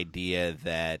 like, an idea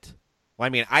that. Well, I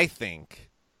mean, I think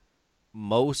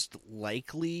most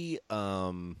likely.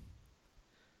 I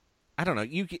don't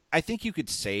know. I think you could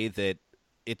say that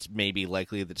it's maybe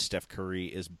likely that Steph Curry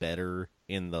is better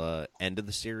in the end of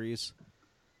the series.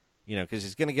 You know, because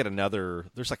he's going to get another.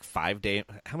 There's like 5 days.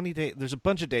 How many days? There's a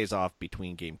bunch of days off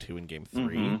between Game 2 and Game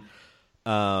 3.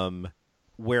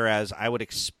 Whereas I would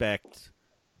expect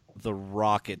the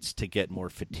Rockets to get more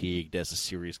fatigued as the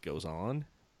series goes on,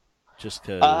 just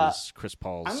because Chris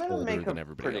Paul's older than everybody else. I'm going to make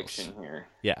a prediction here.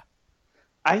 Yeah.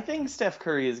 I think Steph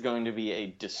Curry is going to be a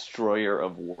destroyer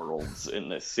of worlds in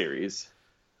this series.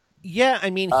 Yeah, I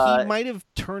mean, he might have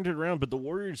turned it around, but the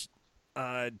Warriors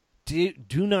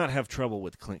do not have trouble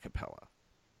with Clint Capella.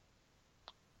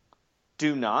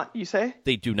 Do not, you say?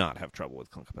 They do not have trouble with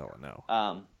Clint Capella, no.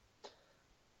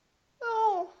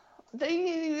 No,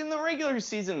 they in the regular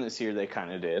season this year they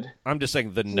kind of did. I'm just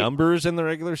saying the numbers in the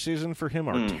regular season for him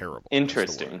are terrible.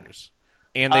 Interesting.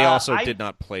 And they also did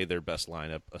not play their best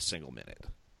lineup a single minute.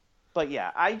 But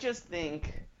yeah, I just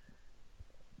think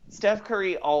Steph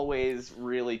Curry always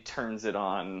really turns it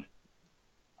on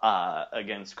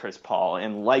against Chris Paul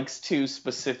and likes to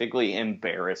specifically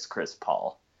embarrass Chris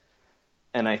Paul.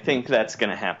 And I think that's going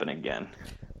to happen again.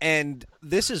 And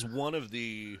this is one of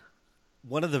the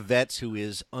one of the vets who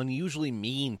is unusually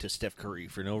mean to Steph Curry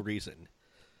for no reason.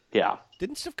 Yeah.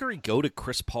 Didn't Steph Curry go to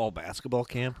Chris Paul basketball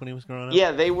camp when he was growing up?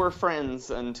 Yeah, they were friends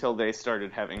until they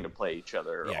started having to play each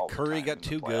other. Yeah, all the Curry time got in the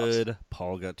too playoffs. good.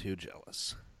 Paul got too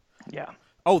jealous. Yeah.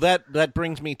 Oh, that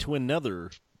brings me to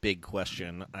another big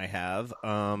question I have.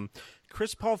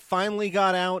 Chris Paul finally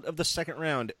got out of the second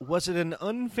round. Was it an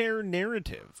unfair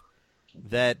narrative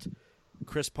that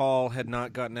Chris Paul had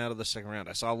not gotten out of the second round?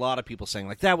 I saw a lot of people saying,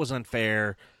 like, that was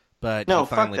unfair, but No, he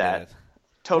finally fuck that. did it.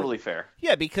 Totally fair.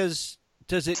 Yeah, because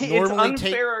does it It's normally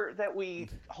take... unfair that we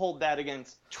hold that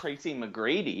against Tracy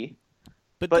McGrady,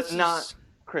 But but not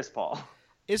Chris Paul.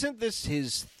 Isn't this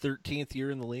his 13th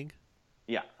year in the league?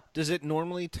 Yeah. Does it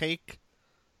normally take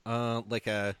like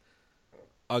a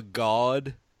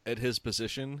god at his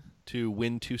position to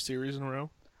win 2 series in a row?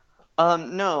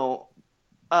 No.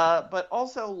 But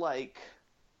also, like,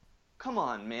 come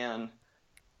on, man.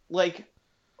 Like,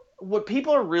 what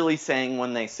people are really saying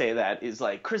when they say that is,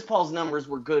 like, Chris Paul's numbers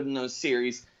were good in those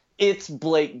series. It's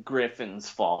Blake Griffin's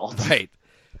fault. Right.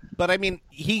 But, I mean,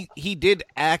 he did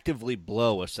actively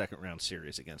blow a second-round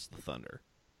series against the Thunder.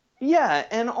 Yeah,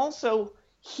 and also,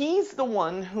 he's the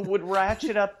one who would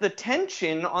ratchet up the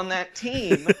tension on that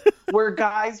team where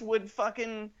guys would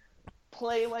fucking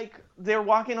play like they're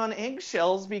walking on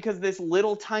eggshells because this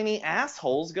little tiny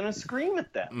asshole's gonna scream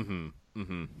at them. Mm-hmm.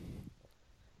 Mm-hmm.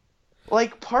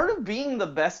 Like, part of being the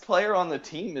best player on the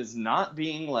team is not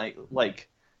being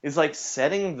is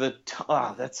setting the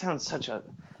that sounds such a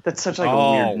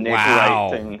weird Nick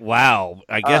Wright thing. Wow.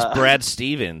 I guess Brad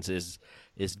Stevens is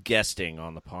guesting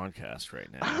on the podcast right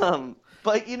now.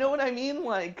 But you know what I mean?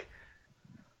 Like,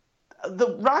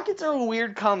 the Rockets are a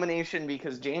weird combination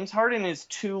because James Harden is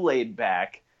too laid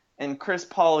back and Chris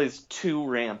Paul is too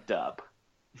ramped up.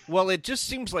 Well, it just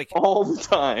seems like all the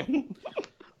time.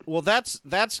 Well, that's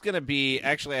going to be...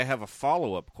 Actually, I have a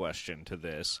follow-up question to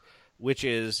this, which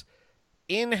is,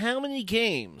 in how many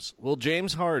games will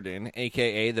James Harden,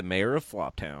 a.k.a. the mayor of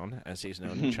Floptown, as he's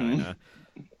known in China,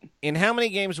 in how many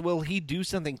games will he do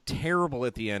something terrible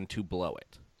at the end to blow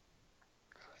it?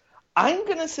 I'm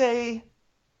going to say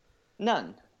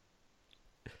none.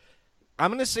 I'm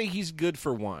going to say he's good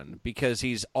for one, because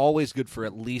he's always good for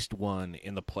at least one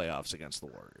in the playoffs against the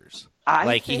Warriors.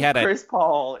 I think Chris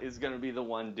Paul is going to be the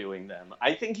one doing them.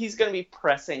 I think he's going to be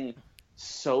pressing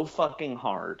so fucking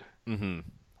hard. Mm-hmm.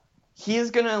 He is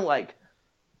going to,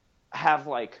 have,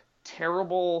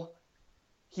 terrible...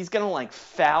 He's going to,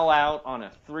 foul out on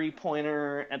a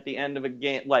three-pointer at the end of a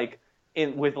game,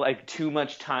 with too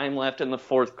much time left in the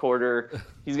fourth quarter.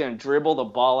 He's going to dribble the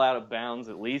ball out of bounds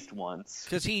at least once.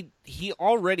 Because he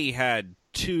already had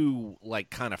 2,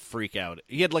 kind of freak out.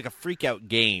 He had, a freak out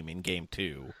game in game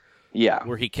 2. Yeah.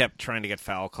 Where he kept trying to get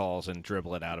foul calls and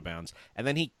dribble it out of bounds. And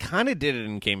then he kind of did it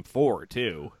in game 4,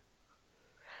 too.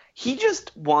 He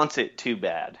just wants it too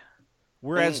bad.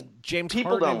 Whereas James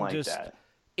people Harden don't like just... that.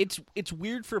 It's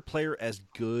weird for a player as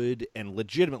good and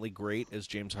legitimately great as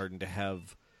James Harden to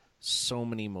have so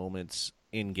many moments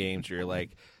in games where you're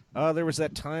like, there was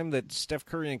that time that Steph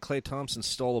Curry and Klay Thompson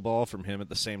stole a ball from him at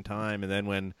the same time, and then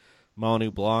when Manu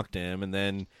blocked him, and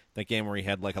then that game where he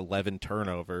had 11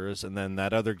 turnovers, and then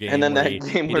that other game where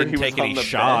he didn't take any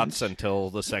shots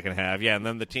until the second half. Yeah, and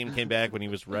then the team came back when he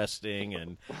was resting,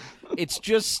 and it's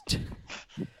just...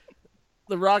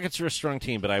 The Rockets are a strong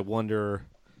team, but I wonder...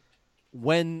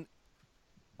 When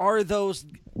are those...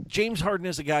 James Harden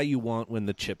is a guy you want when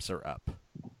the chips are up.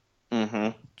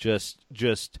 Mm-hmm. Just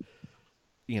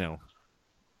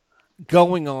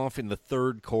going off in the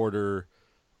third quarter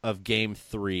of Game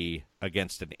 3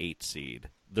 against an 8 seed.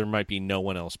 There might be no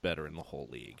one else better in the whole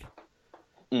league.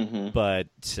 Mm-hmm. But,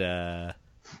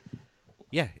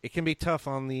 yeah, it can be tough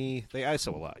on the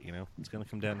ISO a lot, It's going to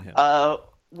come down to him. Well,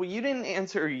 you didn't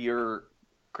answer your...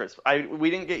 we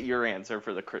didn't get your answer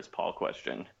for the Chris Paul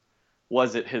question.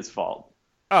 Was it his fault?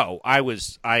 Oh, I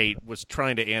was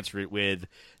trying to answer it with,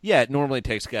 yeah, it normally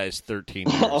takes guys 13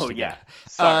 years. Oh, yeah.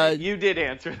 Sorry, you did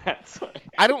answer that. Sorry.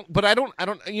 I don't,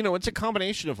 it's a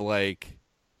combination of,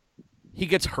 he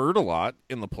gets hurt a lot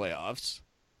in the playoffs.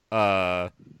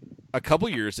 A couple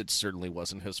years it certainly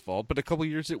wasn't his fault, but a couple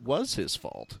years it was his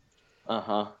fault.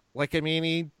 Uh-huh.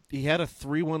 He had a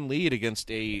 3-1 lead against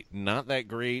a not that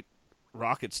great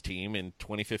Rockets team in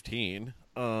 2015.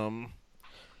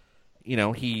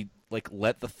 He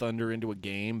let the Thunder into a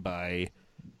game by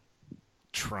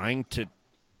trying to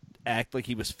act like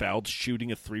he was fouled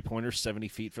shooting a 3-pointer 70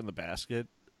 feet from the basket,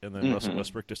 and then Russell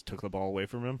Westbrook just took the ball away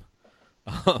from him.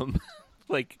 I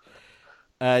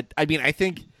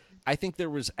think there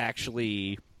was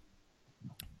actually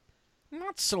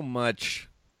not so much.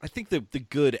 I think the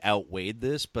good outweighed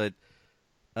this, but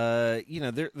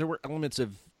there were elements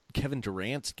of Kevin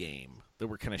Durant's game that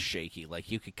were kind of shaky.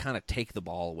 Like, you could kind of take the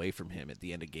ball away from him at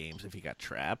the end of games if he got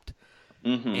trapped.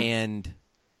 Mm-hmm. And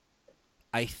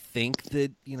I think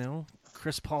that,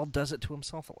 Chris Paul does it to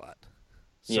himself a lot.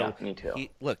 So yeah, me too.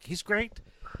 He's great,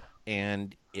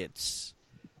 and it's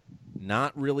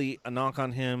not really a knock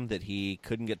on him that he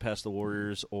couldn't get past the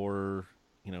Warriors or,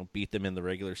 beat them in the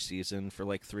regular season for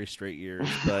like 3 straight years.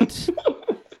 But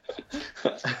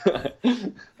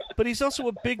but he's also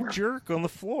a big jerk on the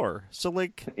floor. So,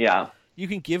 yeah, you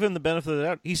can give him the benefit of the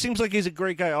doubt. He seems like he's a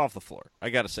great guy off the floor, I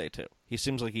got to say, too. He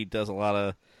seems like he does a lot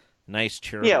of nice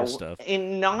charitable stuff.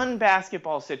 In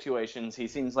non-basketball situations, he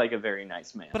seems like a very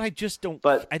nice man. But I just don't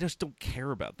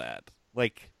care about that.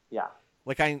 Yeah.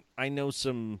 I know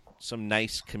some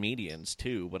nice comedians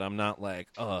too, but I'm not like,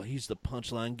 oh, he's the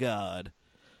punchline god.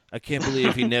 I can't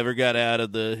believe he never got out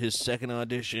of his second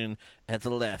audition at the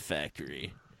Laugh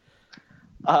Factory.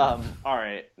 All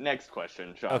right, next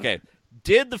question, Sean. Okay.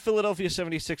 Did the Philadelphia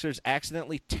 76ers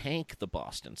accidentally tank the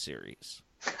Boston series?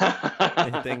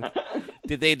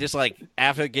 Did they just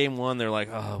after game 1 they're like,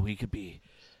 we could be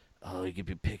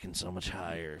picking so much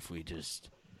higher if we just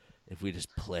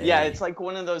play. Yeah, it's like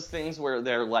one of those things where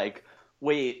they're like,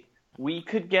 wait, we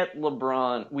could get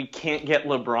LeBron. We can't get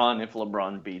LeBron if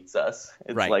LeBron beats us.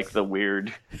 It's right. like the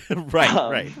weird.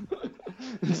 Right.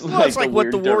 It's like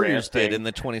what the Warriors did in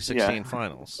the 2016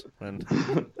 finals. When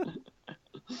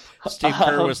Steve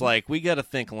Kerr was like, we got to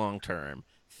think long term.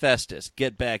 Festus,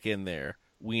 get back in there.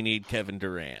 We need Kevin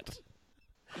Durant.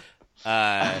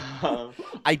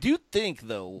 I do think,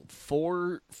 though,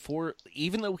 for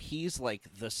even though he's like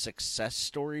the success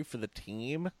story for the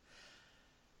team,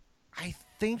 I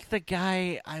think the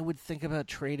guy I would think about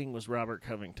trading was Robert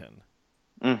Covington.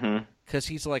 Mm-hmm. Because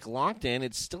he's locked in.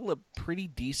 It's still a pretty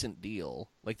decent deal.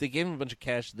 They gave him a bunch of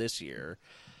cash this year.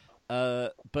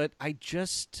 But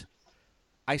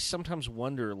I sometimes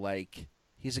wonder,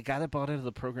 he's a guy that bought into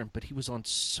the program, but he was on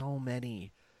so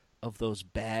many of those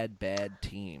bad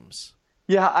teams.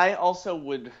 Yeah, I also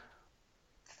would.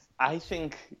 I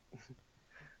think,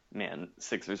 man,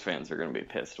 Sixers fans are going to be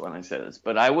pissed when I say this,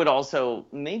 but I would also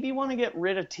maybe want to get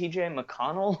rid of T.J.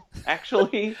 McConnell,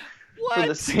 actually, for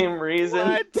the same reason.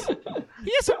 What?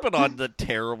 He hasn't been on the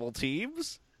terrible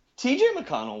teams. T.J.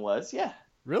 McConnell was, yeah.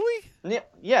 Really?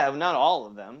 Yeah, not all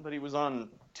of them, but he was on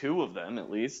 2 of them at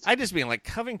least. I just mean,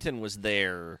 Covington was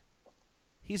there.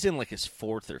 He's in his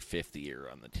 4th or 5th year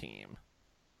on the team.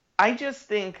 I just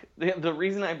think the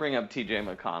reason I bring up TJ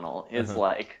McConnell is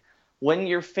when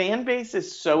your fan base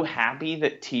is so happy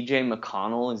that TJ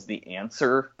McConnell is the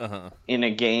answer in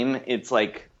a game, it's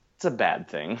a bad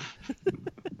thing.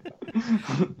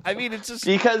 I mean, it's just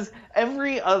because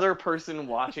every other person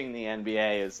watching the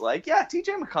NBA is yeah,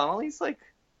 TJ McConnell, he's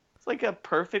it's a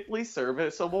perfectly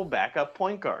serviceable backup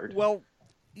point guard. Well,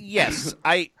 yes,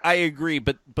 I agree,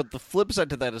 but the flip side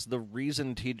to that is the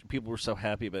reason people were so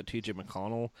happy about T.J.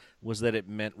 McConnell was that it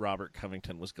meant Robert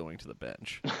Covington was going to the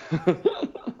bench.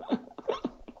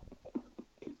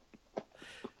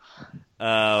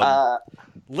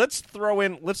 Let's throw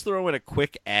in a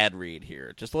quick ad read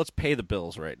here. Just let's pay the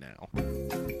bills right now.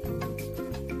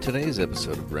 Today's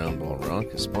episode of Roundball Rock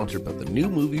is sponsored by the new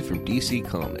movie from DC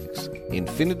Comics,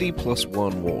 Infinity +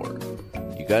 1 War.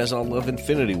 You guys all love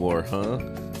Infinity War, huh?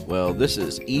 Well, this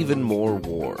is even more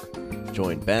war.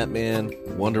 Join Batman,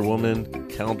 Wonder Woman,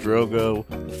 Khal Drogo,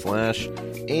 The Flash,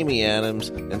 Amy Adams,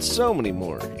 and so many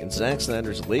more in Zack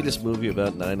Snyder's latest movie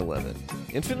about 9/11,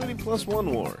 Infinity +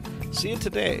 1 War. See it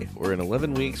today or in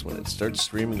 11 weeks when it starts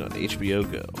streaming on HBO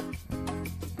Go.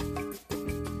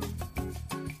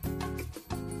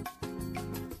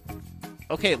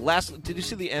 Okay, did you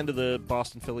see the end of the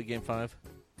Boston-Philly Game 5?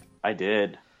 I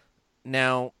did.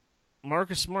 Now,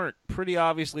 Marcus Smart pretty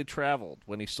obviously traveled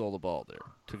when he stole the ball there.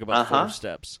 Took about 4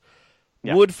 steps.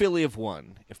 Yep. Would Philly have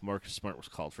won if Marcus Smart was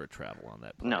called for a travel on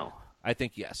that play? No. I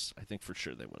think yes. I think for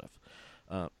sure they would have.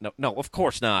 No, of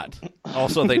course not.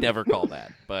 Also, they never call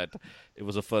that. But it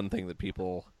was a fun thing that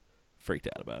people freaked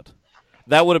out about.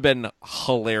 That would have been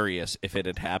hilarious if it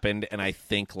had happened, and I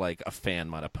think a fan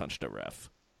might have punched a ref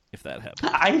if that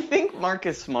happened. I think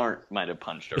Marcus Smart might have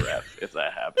punched a ref if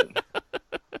that happened.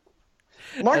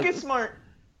 Marcus Smart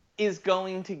is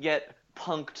going to get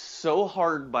punked so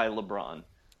hard by LeBron.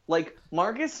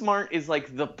 Marcus Smart is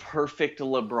the perfect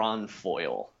LeBron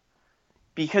foil.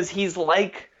 Because he's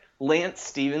like Lance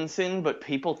Stevenson, but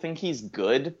people think he's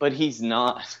good, but he's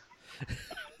not.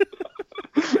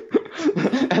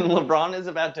 And LeBron is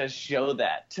about to show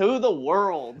that to the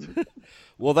world.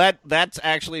 Well, that's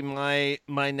actually my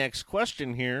next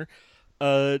question here.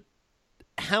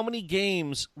 How many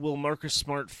games will Marcus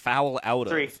Smart foul out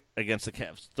 3. of against the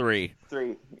Cavs? 3.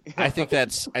 3. I think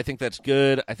that's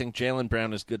good. I think Jaylen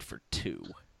Brown is good for 2.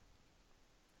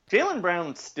 Jaylen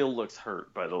Brown still looks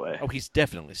hurt, by the way. Oh, he's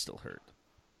definitely still hurt.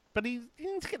 But he's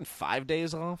getting 5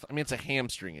 days off. I mean, it's a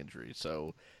hamstring injury,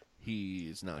 so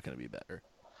he's not going to be better.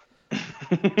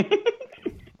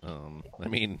 I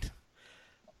mean,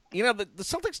 the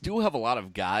Celtics do have a lot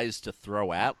of guys to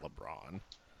throw at LeBron,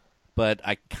 but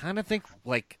I kind of think,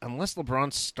 unless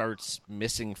LeBron starts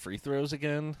missing free throws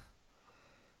again,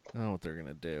 I don't know what they're going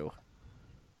to do.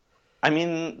 I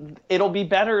mean, it'll be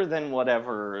better than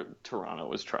whatever Toronto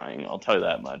was trying, I'll tell you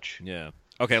that much. Yeah.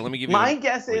 Okay, let me give you... My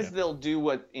guess is they'll do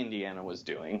what Indiana was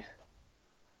doing,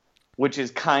 which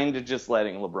is kind of just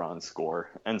letting LeBron score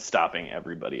and stopping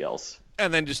everybody else.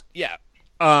 And then just, yeah.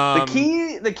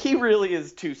 The key really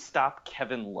is to stop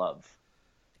Kevin Love.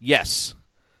 Yes.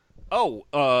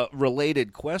 Oh,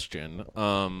 related question.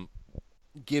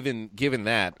 Given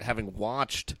that, having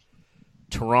watched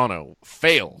Toronto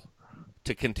fail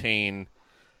to contain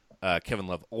Kevin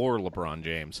Love or LeBron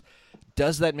James,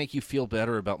 does that make you feel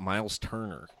better about Miles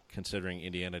Turner, considering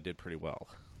Indiana did pretty well?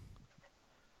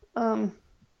 I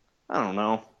don't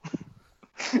know.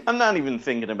 I'm not even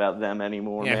thinking about them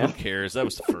anymore, man. Who cares? That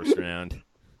was the first round.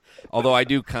 Although I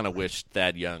do kind of wish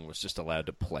Thad Young was just allowed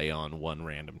to play on one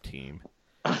random team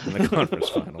in the conference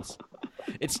finals.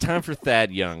 It's time for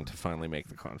Thad Young to finally make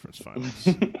the conference finals.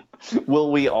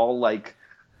 Will we all,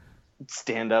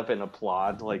 stand up and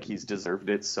applaud like he's deserved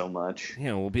it so much?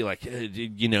 We'll be like,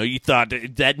 you thought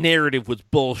that narrative was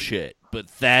bullshit, but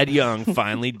Thad Young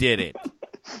finally did it.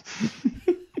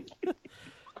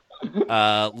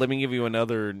 Let me give you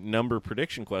another number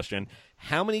prediction question.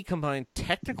 How many combined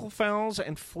technical fouls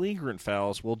and flagrant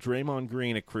fouls will Draymond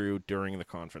Green accrue during the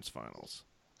conference finals?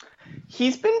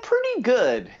 He's been pretty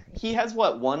good. He has,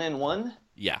 1-1?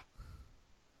 Yeah.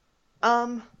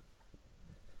 I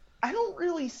don't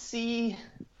really see...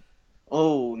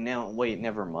 Oh, no, wait,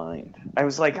 never mind. I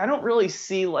was like, I don't really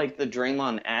see, the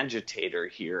Draymond agitator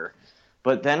here.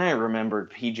 But then I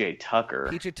remembered P.J. Tucker.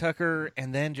 P.J. Tucker,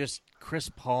 and then just Chris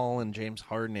Paul and James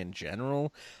Harden in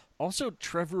general. Also,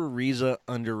 Trevor Ariza,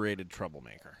 underrated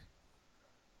troublemaker.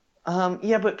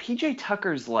 Yeah, but P.J.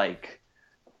 Tucker's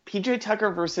P.J.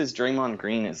 Tucker versus Draymond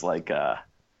Green is like a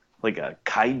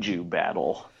kaiju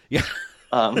battle. Yeah.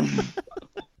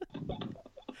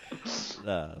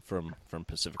 From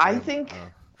Pacific Rim. I think.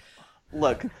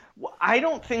 Look, I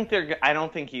don't think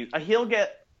he'll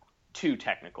get 2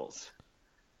 technicals,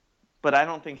 but I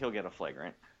don't think he'll get a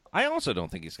flagrant. I also don't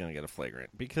think he's going to get a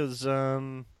flagrant because I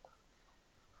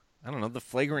don't know, the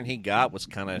flagrant he got was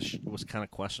kind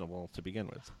of questionable to begin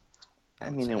with. I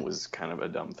mean, it was kind of a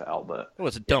dumb foul, but it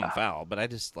was a dumb foul. But I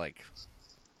just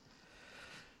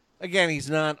again, he's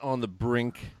not on the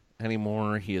brink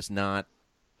anymore. He is not,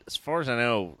 as far as I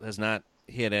know, has not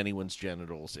hit anyone's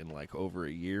genitals in over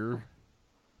a year.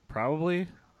 Probably.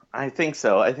 I think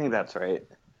so. I think that's right.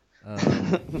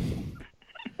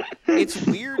 It's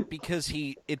weird because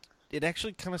it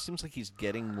actually kind of seems like he's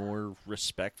getting more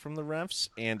respect from the refs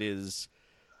and is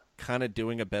kind of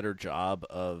doing a better job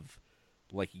of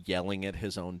yelling at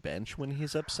his own bench when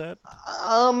he's upset.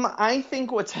 I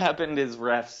think what's happened is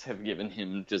refs have given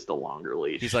him just a longer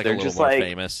leash. He's a little more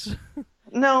famous.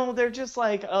 No, they're just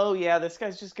oh yeah, this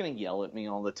guy's just gonna yell at me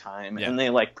all the time, and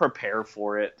they prepare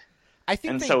for it. I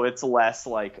think so it's less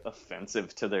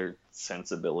offensive to their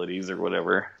sensibilities or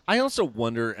whatever. I also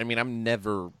wonder. I mean, I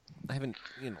haven't,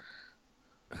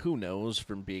 who knows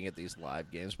from being at these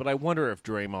live games, but I wonder if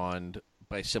Draymond,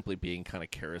 by simply being kind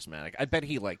of charismatic, I bet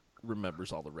he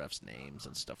remembers all the refs' names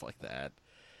and stuff like that,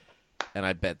 and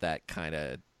I bet that kind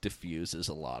of diffuses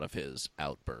a lot of his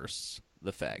outbursts.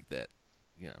 The fact that,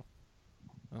 I don't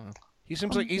know. He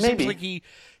seems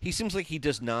like he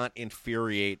does not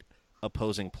infuriate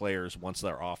opposing players once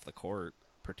they're off the court,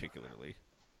 particularly.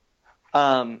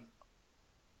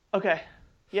 Okay.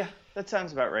 Yeah, that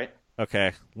sounds about right.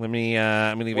 Okay. Let me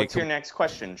What's your next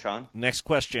question, Sean? Next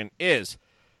question is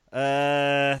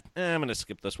I'm gonna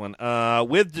skip this one.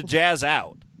 With the Jazz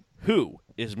out, who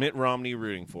is Mitt Romney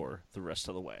rooting for the rest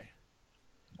of the way?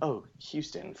 Oh,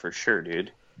 Houston for sure,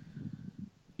 dude.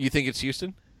 You think it's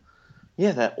Houston?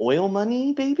 Yeah, that oil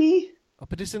money, baby. Oh,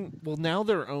 but now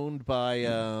they're owned by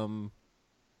the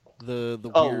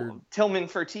weird Tillman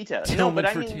Fertitta.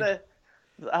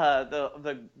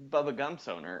 The Bubba Gumps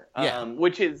owner.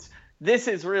 This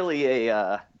is really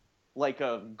a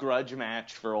grudge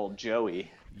match for old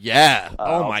Joey. Yeah.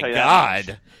 Oh my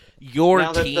God. Your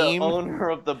now team. That the owner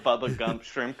of the Bubba Gump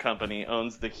Shrimp Company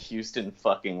owns the Houston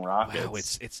fucking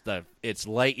Rockets. Wow, it's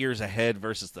light years ahead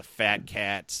versus the Fat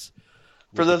Cats.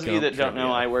 For those of you that don't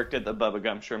know, I worked at the Bubba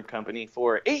Gump Shrimp Company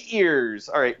for 8 years.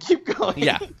 All right, keep going.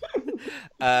 Yeah.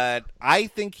 I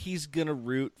think he's going to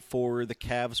root for the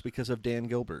Cavs because of Dan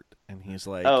Gilbert. And he's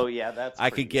like, oh, yeah, that's I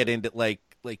could get good. into, like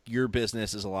your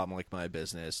business is a lot more like my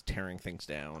business, tearing things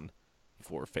down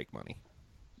for fake money.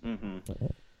 Mm-hmm.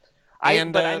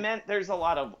 And, I meant there's a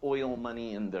lot of oil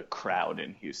money in the crowd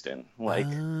in Houston. Like,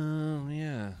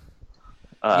 yeah.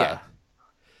 uh, Yeah.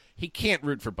 He can't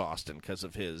root for Boston because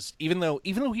of his, even though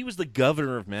he was the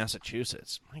governor of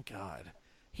Massachusetts. My God.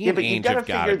 but you got to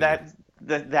figure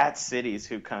that city's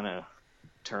who kind of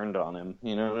turned on him.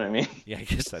 You know what I mean? Yeah, I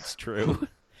guess that's true.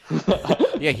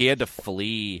 Yeah, he had to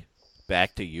flee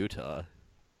back to Utah.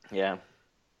 Yeah.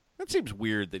 That seems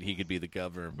weird that he could be the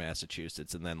governor of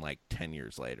Massachusetts and then, like, 10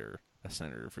 years later, a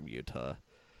senator from Utah.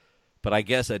 But I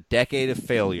guess a decade of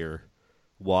failure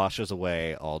washes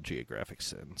away all geographic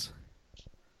sins.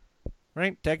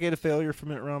 Right? Decade of failure for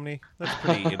Mitt Romney? That's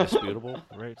pretty indisputable,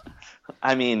 right?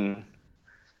 I mean,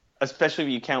 especially if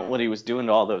you count what he was doing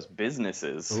to all those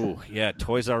businesses. Ooh, yeah,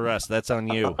 Toys R Us. That's on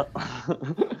you.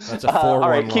 That's a 4-1 all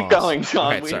right, loss. keep going,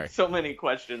 Sean. Okay, we sorry. have so many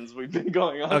questions. We've been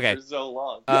going on Okay. for so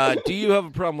long. Do you have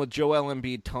a problem with Joel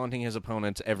Embiid taunting his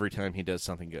opponents every time he does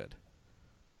something good?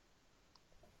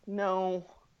 No.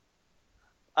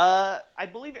 I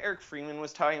believe Eric Freeman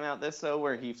was talking about this, though,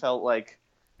 where he felt like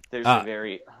there's a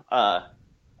very...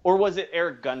 or was it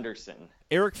Eric Gunderson?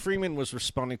 Eric Freeman was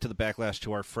responding to the backlash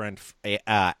to our friend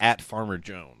at Farmer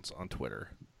Jones on Twitter.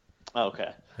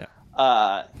 Okay.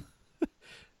 Yeah.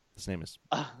 His name is...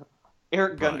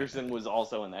 Eric Brian. Gunderson was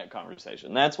also in that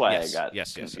conversation. That's why I got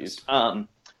confused. Yes.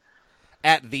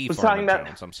 At the was Farmer talking about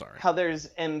Jones, I'm sorry. how there's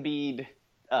Embiid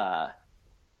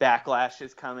backlash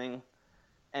is coming.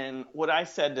 And what I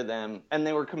said to them, and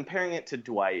they were comparing it to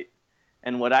Dwight,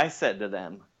 and what I said to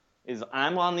them is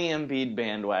I'm on the Embiid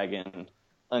bandwagon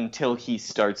until he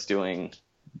starts doing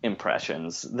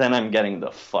impressions. Then I'm getting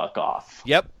the fuck off.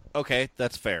 Yep. Okay,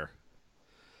 that's fair.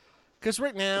 Because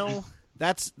right now,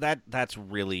 that's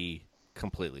really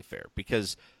completely fair.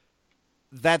 Because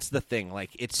that's the thing.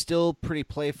 Like, it's still pretty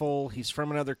playful. He's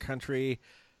from another country.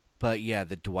 But, yeah,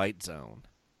 the Dwight zone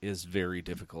is very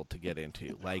difficult to get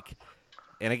into. Like,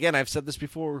 and again, I've said this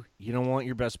before, you don't want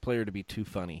your best player to be too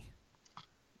funny.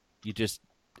 It just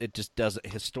doesn't.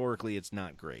 Historically, it's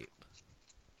not great.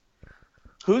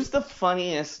 Who's the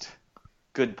funniest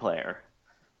good player?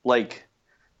 Like,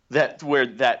 that where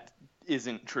that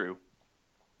isn't true.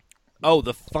 Oh,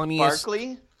 the funniest.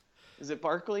 Barkley? Is it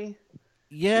Barkley?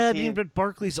 Yeah, Is he- but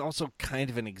Barkley's also kind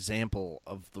of an example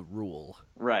of the rule.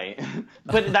 Right.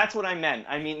 But that's what I meant.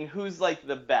 I mean, who's like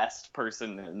the best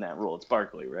person in that role? It's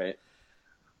Barkley, right?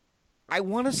 I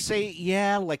want to say,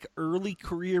 yeah, like early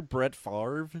career Brett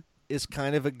Favre is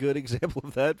kind of a good example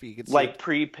of that. But you could say, Like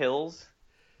pre-pills?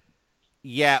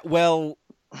 yeah, well,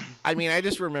 I mean, I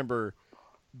just remember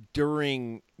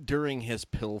during his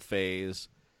pill phase,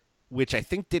 which I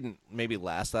think didn't maybe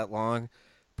last that long,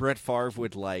 Brett Favre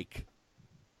would like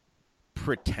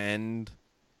pretend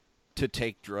to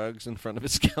take drugs in front of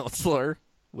his counselor,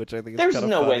 which I think is There's kind of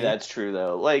no funny. way that's true,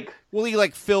 though. Like, Well, he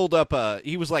like filled up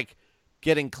he was like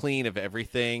getting clean of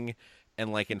everything,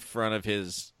 and like in front of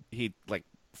he like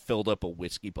filled up a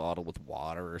whiskey bottle with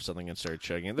water or something and started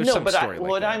chugging it. There's no, some but story like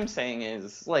what that. I'm saying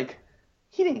is, like,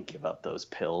 he didn't give up those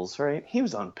pills, right? He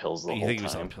was on pills the You whole think time. he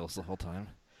was on pills the whole time?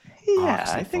 Yeah,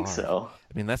 Oxy I think Favre. so.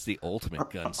 I mean, that's the ultimate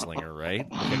gunslinger, right?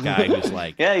 Like a guy who's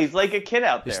like, Yeah, he's like a kid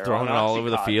out there. he's throwing it on all over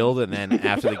the Oxycontin. field, and then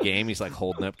after the game, he's like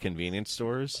holding up convenience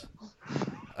stores.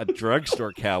 A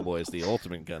drugstore cowboy is the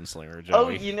ultimate gunslinger,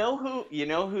 Oh, Joey. you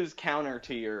know who's counter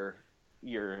to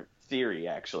your theory,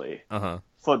 actually? Uh-huh.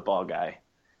 Football guy.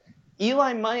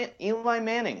 Eli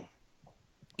Manning.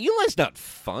 Eli's not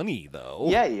funny, though.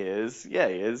 Yeah, he is.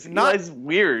 Not- Eli's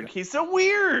weird. He's so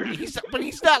weird. But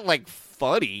he's not like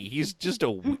funny. He's just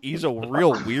he's a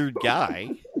real weird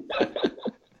guy.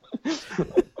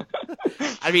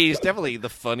 I mean, he's definitely the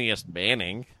funniest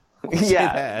Manning. I'll say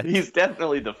Yeah, that. he's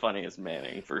definitely the funniest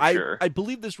Manning for sure. I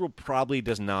believe this rule probably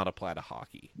does not apply to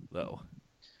hockey, though.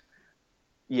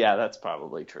 Yeah, that's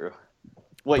probably true.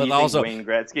 What, But you also- think Wayne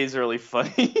Gretzky's really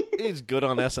funny? He's good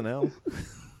on SNL.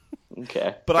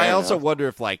 Okay. But I fair also enough. wonder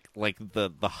if like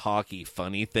the hockey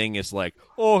funny thing is like,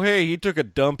 oh hey, he took a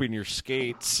dump in your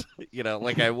skates. You know,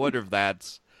 like I wonder if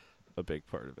that's a big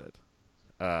part of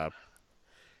it.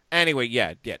 Anyway,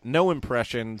 yeah, no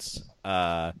impressions,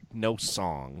 no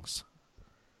songs.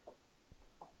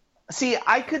 See,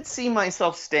 I could see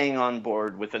myself staying on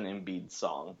board with an Embiid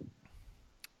song.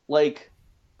 Like,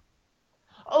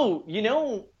 oh, you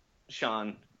know,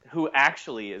 Sean, who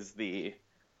actually is the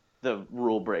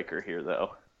rule breaker here,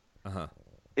 though? Uh-huh.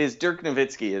 is Dirk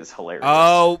Nowitzki is hilarious.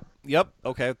 Oh, yep.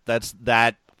 Okay,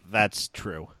 that's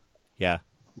true. Yeah.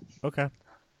 Okay.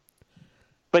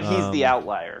 But he's the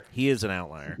outlier. He is an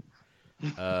outlier.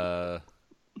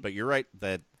 But you're right.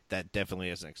 That definitely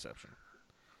is an exception.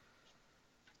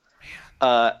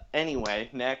 Anyway,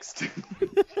 next.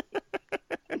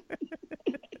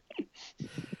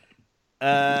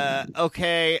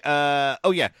 Okay.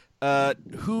 Oh, yeah.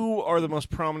 Who are the most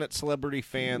prominent celebrity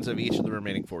fans of each of the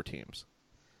remaining 4 teams?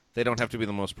 They don't have to be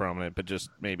the most prominent, but just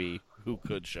maybe who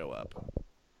could show up.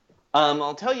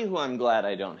 I'll tell you who I'm glad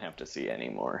I don't have to see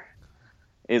anymore.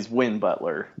 Is Win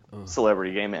Butler,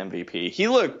 Celebrity Game MVP. He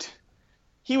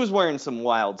was wearing some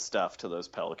wild stuff to those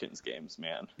Pelicans games,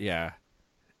 man. Yeah.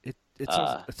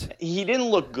 He didn't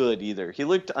look good either. He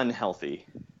looked unhealthy.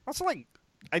 Also, like,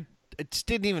 I just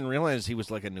didn't even realize he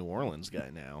was like a New Orleans guy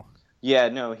now. Yeah,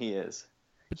 no, he is.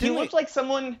 But He looked like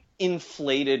someone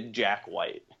inflated Jack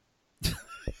White.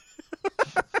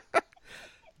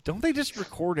 Don't they just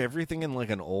record everything in like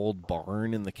an old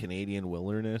barn in the Canadian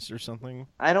wilderness or something?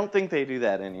 I don't think they do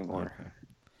that anymore. Okay.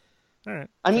 All right.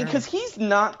 I mean, because he's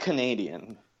not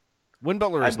Canadian. Win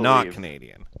Butler is not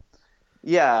Canadian.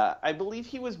 Yeah, I believe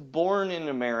he was born in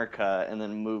America and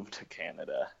then moved to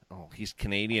Canada. Oh, he's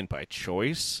Canadian by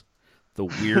choice? The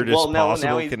weirdest well, no, possible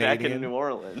now he's Canadian? back in New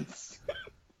Orleans.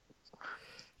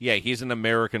 Yeah, he's an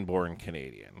American-born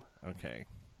Canadian. Okay.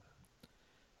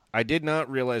 I did not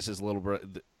realize his little brother...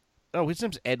 Oh, his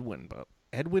name's Edwin.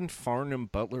 Edwin Farnham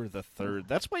Butler III.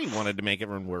 That's why he wanted to make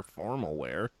everyone wear formal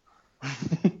wear.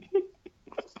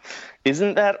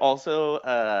 Isn't that also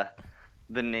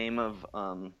the name of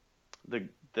the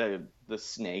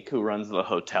snake who runs the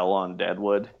hotel on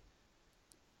Deadwood?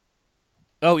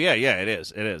 Oh, yeah, it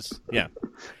is. It is, yeah.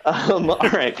 All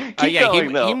right, keep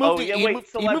going, though. He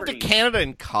moved to Canada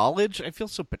in college? I feel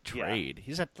so betrayed. Yeah.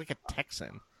 He's like a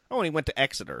Texan. Oh, and he went to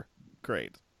Exeter.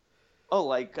 Great. Oh,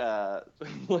 like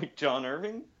John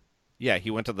Irving? Yeah,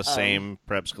 he went to the same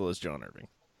prep school as John Irving.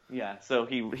 Yeah, so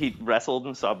he wrestled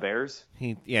and saw bears.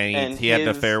 He had an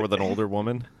affair with an older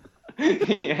woman.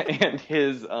 And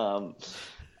his he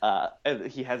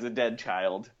has a dead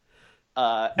child.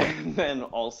 And then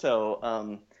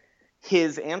also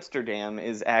his Amsterdam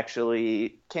is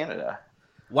actually Canada.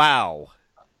 Wow.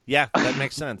 Yeah, that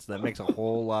makes sense. That makes a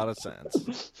whole lot of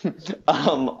sense.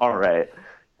 All right.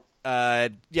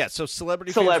 Yeah, so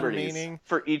celebrities remaining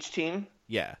for each team?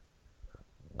 Yeah.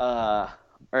 All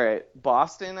right.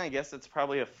 Boston, I guess it's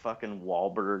probably a fucking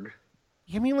Wahlberg.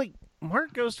 I mean, like,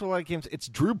 Mark goes to a lot of games. It's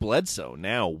Drew Bledsoe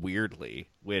now, weirdly,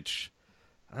 which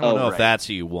I don't know if that's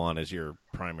who you want as your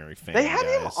primary fan. They had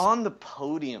him on the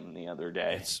podium the other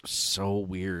day. It's so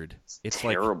weird. It's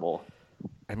terrible.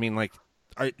 Like, I mean, like,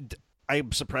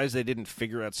 I'm surprised they didn't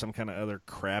figure out some kind of other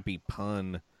crappy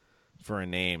pun for a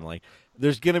name. Like,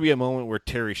 there's going to be a moment where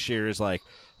Terry Shear is like,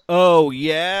 oh,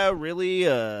 yeah, really?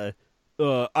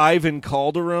 Ivan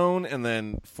Calderon, and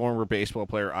then former baseball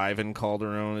player Ivan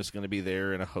Calderon is going to be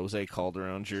there in a Jose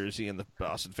Calderon jersey, and the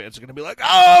Boston fans are going to be like,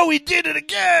 oh, he did it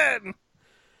again!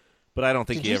 But I don't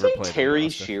think he ever played Terry in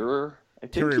Boston. Shearer? I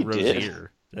think Terry he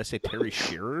Rozier. Did I say Terry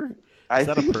Shearer? Is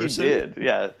that a person? He did,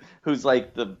 yeah. Who's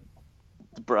like the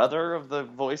brother of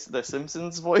the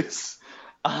Simpsons voice?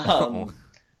 Yeah.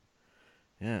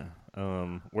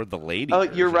 Or the lady. Oh,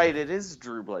 you're right. It is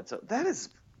Drew Bledsoe. That is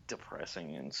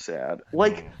depressing and sad.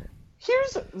 Like,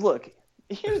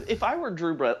 if I were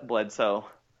Drew Bledsoe,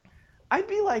 I'd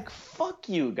be like, fuck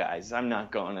you guys. I'm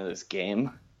not going to this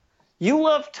game. You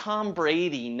love Tom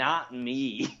Brady, not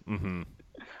me. Mm-hmm.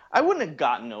 I wouldn't have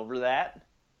gotten over that.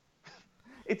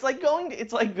 It's like going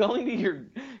to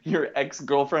your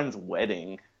ex-girlfriend's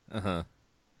wedding. Uh-huh.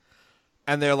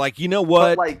 And they're like, you know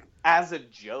what? But like as a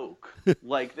joke.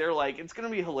 Like they're like, it's gonna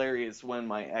be hilarious when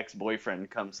my ex-boyfriend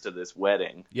comes to this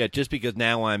wedding. Yeah, just because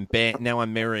now I'm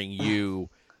marrying you,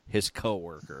 his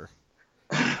coworker.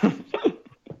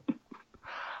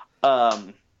 All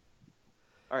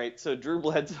right, so Drew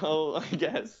Bledsoe, I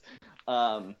guess.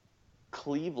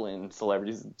 Cleveland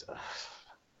celebrities.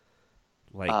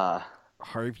 Like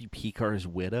Harvey Picar's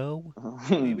widow?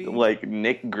 Maybe? Like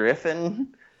Nick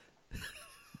Griffin?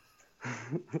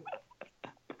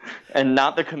 And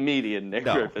not the comedian Nick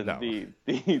Griffin, no.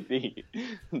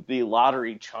 the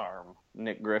lottery charm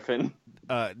Nick Griffin.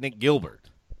 Nick Gilbert.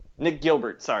 Nick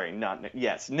Gilbert, sorry, not Nick.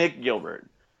 Yes, Nick Gilbert.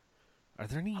 Are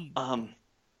there any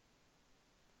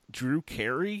Drew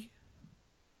Carey?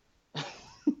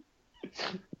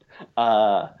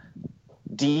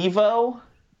 Devo?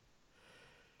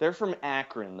 They're from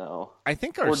Akron, though. I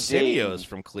think Arsenio's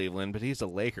from Cleveland, but he's a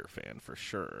Laker fan for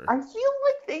sure. I feel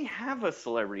like they have a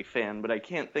celebrity fan, but I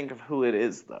can't think of who it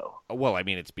is, though. Well, I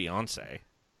mean, it's Beyonce.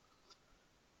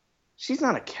 She's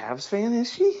not a Cavs fan,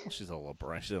 is she? She's a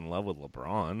LeBron. She's in love with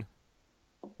LeBron.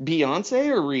 Beyonce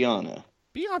or Rihanna?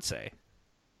 Beyonce.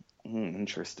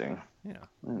 Interesting. Yeah.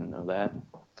 I didn't know that.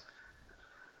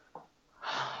 Yeah,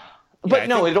 But I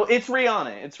no, think- it's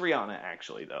Rihanna. It's Rihanna,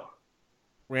 actually, though.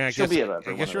 I She'll guess, be at every I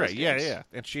one guess of you're those right. Yeah, games. yeah.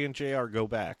 And she and JR go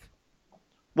back.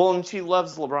 Well, and she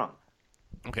loves LeBron.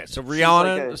 Okay, so She's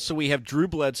Rihanna. like a- So we have Drew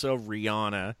Bledsoe,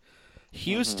 Rihanna.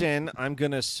 Houston, I'm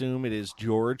going to assume it is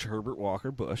George Herbert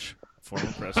Walker Bush, former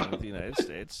president of the United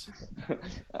States.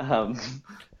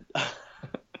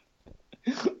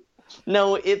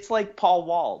 No, it's like Paul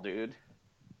Wall, dude.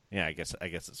 Yeah, I guess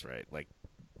it's right. Like,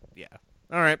 yeah.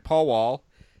 All right, Paul Wall.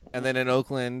 And then in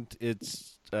Oakland,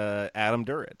 it's Adam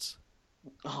Duritz.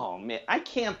 Oh, man, I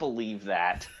can't believe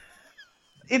that.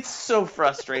 It's so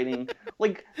frustrating.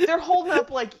 Like, they're holding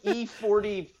up, like,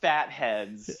 E40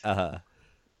 fatheads. Uh-huh.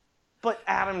 But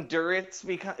Adam Duritz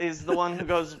is the one who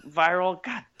goes viral.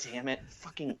 God damn it.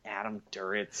 Fucking Adam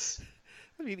Duritz.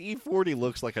 I mean, E40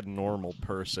 looks like a normal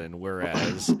person,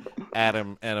 whereas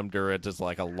Adam Duritz is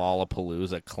like a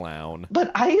Lollapalooza clown. But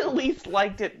I at least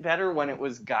liked it better when it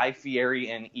was Guy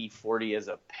Fieri and E40 as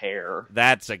a pair.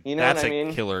 That's a You know what I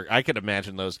mean? killer. I could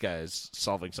imagine those guys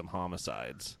solving some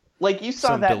homicides. Like, you saw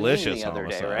Some that delicious meme the other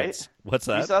homicides. day, right? What's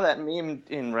that? You saw that meme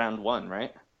in round 1,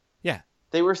 right? Yeah.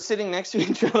 They were sitting next to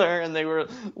each other, and they were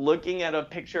looking at a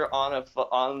picture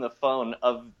on the phone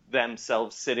of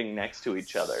themselves sitting next to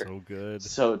each other. So good.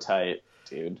 So tight,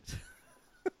 dude.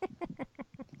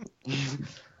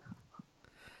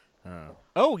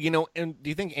 Oh, you know, and do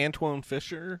you think Antoine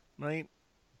Fisher might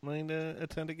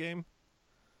attend a game?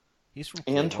 He's from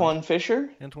Cleveland. Antoine Fisher?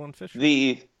 Antoine Fisher.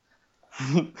 The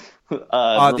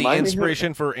The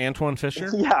inspiration for Antoine Fisher?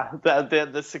 Yeah,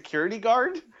 the security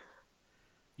guard?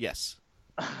 Yes.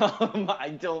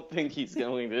 I don't think he's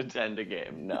going to attend a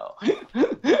game, no.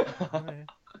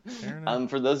 Fair enough.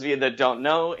 For those of you that don't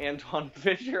know, Antoine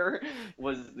Fisher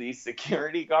was the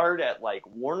security guard at like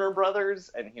Warner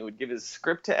Brothers, and he would give his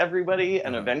script to everybody,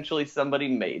 and eventually somebody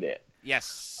made it.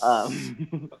 Yes.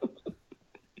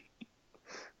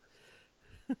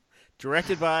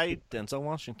 Directed by Denzel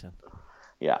Washington.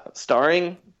 Yeah,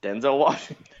 starring Denzel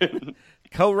Washington.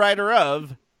 Co-writer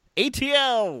of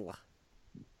ATL.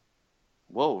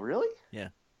 Whoa, really? Yeah.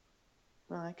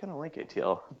 No, I kind of like ATL.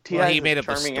 Well, he T.I. is made a up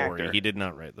the charming story. actor. He did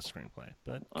not write the screenplay.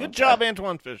 But good Okay. job,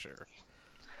 Antoine Fisher.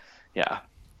 Yeah.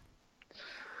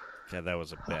 Yeah, that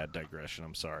was a bad digression.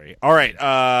 I'm sorry. All right.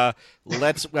 I'm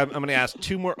going to ask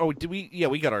two more. Oh, did we? Yeah,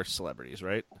 we got our celebrities,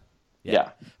 right? Yeah.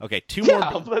 Okay, two Yeah,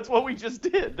 more. that's what we just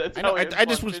did. That's I know. how I Antoine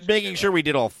just was Fisher making came sure up. we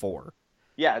did all four.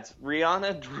 Yeah, it's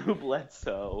Rihanna, Drew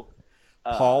Bledsoe,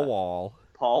 Paul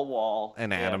Wall,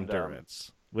 and Adam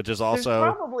Duritz, which is There's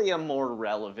also probably a more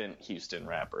relevant Houston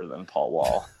rapper than Paul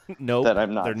Wall. nope. that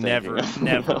I'm not They're thinking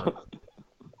never. of.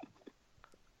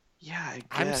 Yeah, I guess.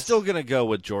 I'm still gonna go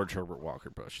with George Herbert Walker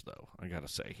Bush, though. I gotta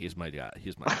say, he's my guy.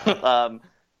 He's my guy.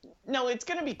 No, it's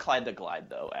gonna be Clyde the Glide,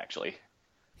 though. Actually,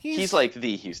 he's like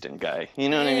the Houston guy. You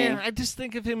know what I mean? I just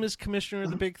think of him as commissioner of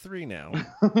the Big Three now.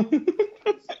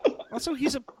 Also,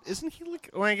 isn't he like?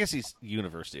 Well, I guess he's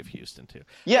University of Houston too.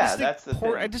 Yeah, that's the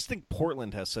thing. I just think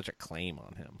Portland has such a claim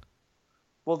on him.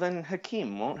 Well, then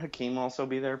won't Hakeem also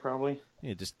be there? Probably.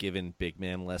 Yeah, just giving big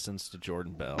man lessons to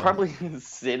Jordan Bell. Probably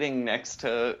sitting next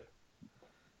to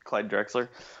Clyde Drexler.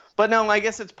 But no, I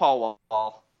guess it's Paul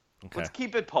Wall. Okay. Let's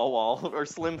keep it Paul Wall or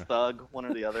Slim Thug, one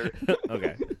or the other.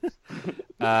 Okay.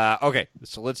 Okay,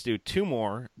 so let's do two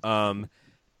more.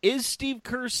 Is Steve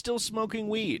Kerr still smoking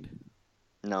weed?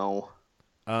 No.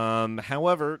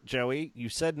 However, Joey, you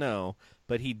said no,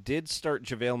 but he did start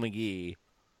JaVale McGee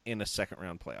in a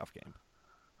second-round playoff game.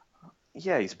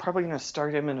 Yeah, he's probably going to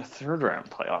start him in a third-round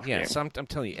playoff game. Yeah, so I'm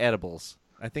telling you, edibles.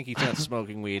 I think he's not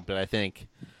smoking weed, but I think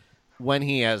when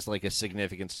he has like a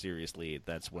significant serious lead,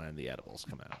 that's when the edibles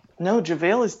come out. No,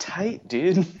 JaVale is tight,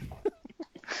 dude.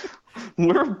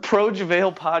 We're a pro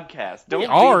JaVale podcast. Don't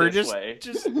be this way.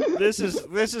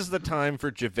 This is the time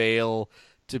for JaVale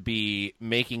to be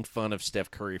making fun of Steph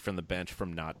Curry from the bench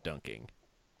from not dunking.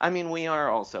 I mean, we are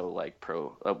also like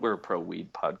we're a pro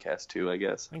weed podcast too, I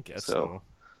guess. I guess so.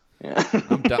 Yeah.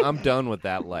 I'm done with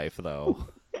that life, though.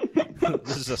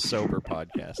 This is a sober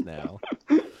podcast now.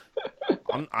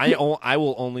 I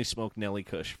will only smoke Nelly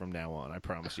Kush from now on. I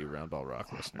promise you, Roundball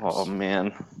Rock listeners. Oh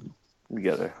man, we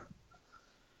gotta.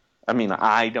 I mean,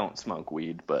 I don't smoke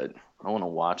weed, but I want to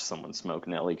watch someone smoke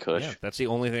Nelly Kush. Yeah, that's the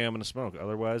only thing I'm going to smoke.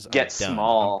 Otherwise, Get I'm done.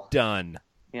 small. I'm done.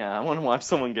 Yeah, I want to watch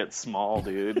someone get small,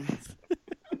 dude.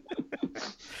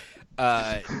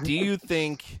 Do you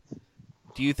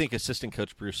think assistant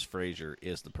coach Bruce Frazier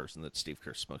is the person that Steve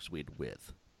Kerr smokes weed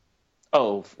with?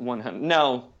 Oh, 100.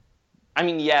 No, I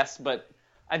mean, yes, but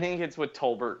I think it's with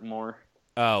Tolbert more.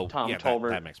 Oh, Tom yeah,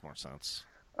 Tolbert. that makes more sense.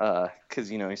 Because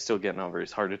he's still getting over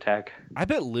his heart attack. I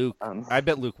bet Luke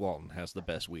Walton has the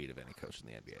best weed of any coach in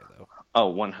the NBA, though.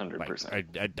 Oh,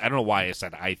 100%. I don't know why I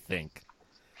said I think.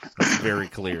 It's very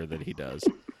clear that he does.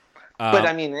 But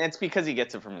I mean, it's because he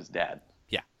gets it from his dad.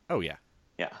 Yeah. Oh, yeah.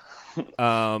 Yeah.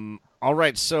 All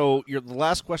right. So the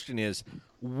last question is,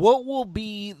 what will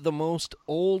be the most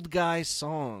old guy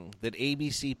song that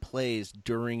ABC plays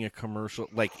during a commercial,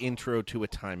 like intro to a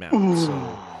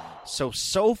timeout?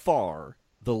 So far,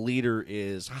 the leader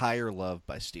is "Higher Love"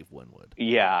 by Steve Winwood.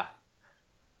 Yeah.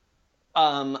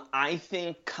 I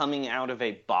think coming out of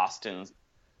a Boston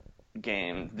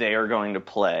game, they are going to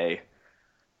play.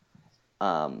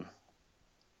 More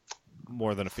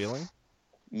Than a Feeling?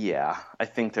 Yeah, I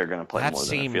think they're going to play That More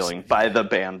seems- Than a Feeling by the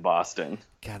band Boston.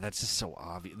 God, that's just so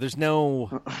obvious. There's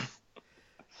no...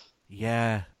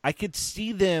 Yeah, I could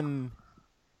see them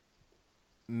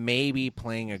maybe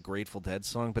playing a Grateful Dead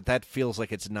song, but that feels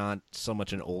like it's not so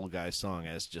much an old guy song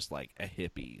as just like a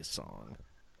hippie song.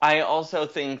 I also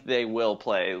think they will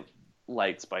play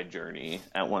Lights by Journey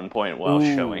at one point while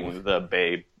showing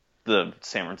the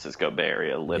San Francisco Bay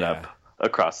Area lit up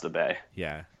across the bay.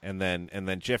 Yeah, and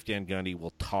then Jeff Van Gundy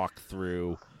will talk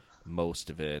through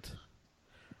most of it.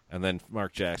 And then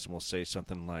Mark Jackson will say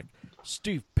something like,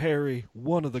 "Steve Perry,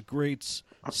 one of the greats,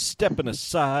 stepping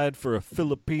aside for a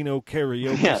Filipino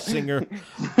karaoke singer.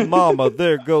 Mama,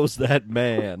 there goes that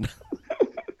man."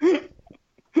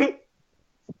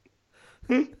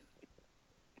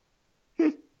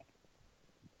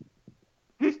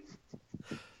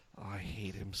 I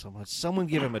hate him so much. Someone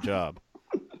give him a job.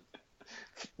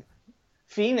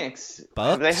 Phoenix. Bucks?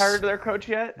 Have they hired their coach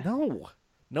yet? No.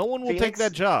 No one will take Phoenix?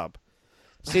 that job.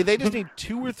 See, they just need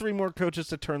 2 or 3 more coaches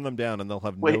to turn them down, and they'll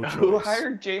have Wait, no choice. who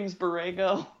hired James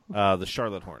Borrego? The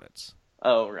Charlotte Hornets.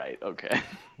 Oh, right. Okay.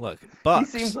 Look,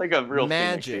 Bucks. He seems like a real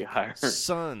Magic, Phoenix hire.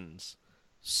 Suns,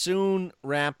 soon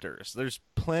Raptors. There's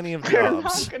plenty of They're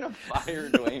jobs. not going to fire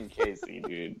Dwayne Casey,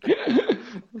 dude.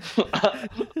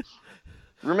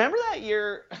 Remember that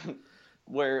year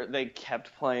where they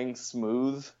kept playing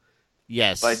Smooth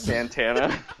Yes. by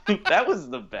Santana? That was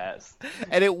the best.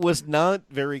 And it was not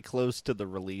very close to the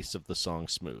release of the song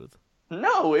Smooth.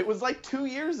 No, it was like 2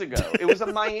 years ago. It was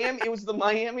the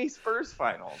Miami Spurs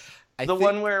finals.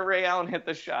 One where Ray Allen hit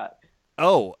the shot.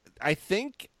 Oh, I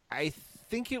think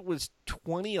it was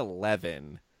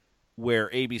 2011 where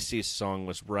ABC's song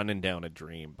was "Running Down a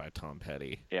Dream" by Tom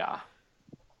Petty. Yeah.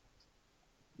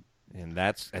 And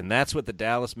that's what the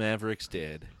Dallas Mavericks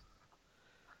did.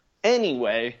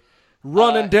 Anyway,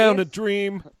 Running down a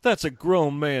dream, that's a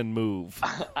grown man move.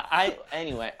 I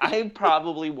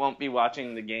probably won't be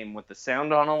watching the game with the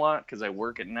sound on a lot because I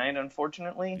work at night,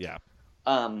 unfortunately. Yeah.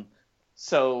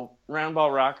 So,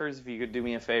 Roundball Rockers, if you could do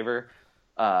me a favor,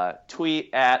 tweet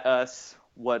at us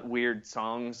what weird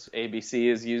songs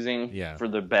ABC is using for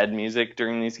the bed music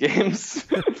during these games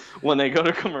when they go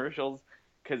to commercials,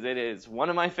 because it is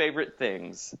one of my favorite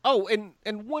things. Oh,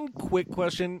 and one quick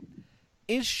question.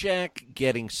 Is Shaq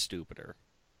getting stupider?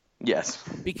 Yes.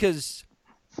 Because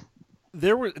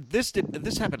this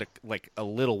happened like a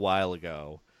little while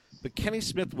ago, but Kenny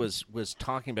Smith was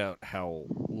talking about how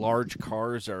large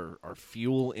cars are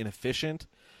fuel inefficient,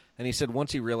 and he said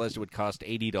once he realized it would cost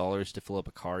 $80 to fill up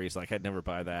a car, he's like, I'd never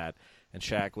buy that. And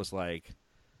Shaq was like,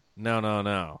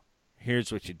 No.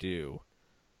 Here's what you do.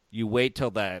 You wait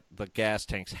till the gas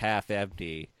tank's half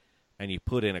empty, and you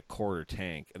put in a quarter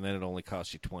tank, and then it only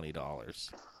costs you $20.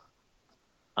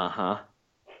 Uh-huh.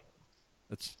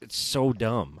 It's so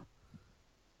dumb.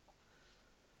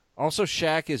 Also,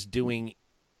 Shaq is doing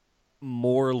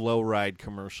more low-ride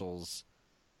commercials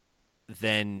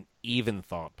than even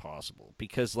thought possible.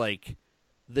 Because, like,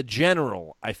 the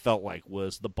General, I felt like,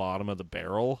 was the bottom of the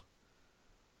barrel.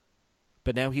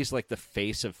 But now he's like the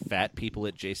face of fat people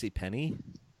at JCPenney.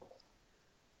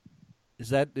 Is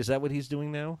that what he's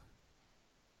doing now?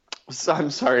 So, I'm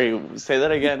sorry, say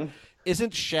that again.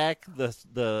 Isn't Shaq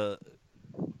the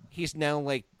he's now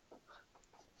like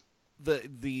the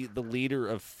leader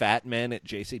of fat men at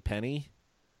JCPenney?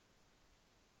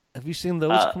 Have you seen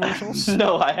those commercials?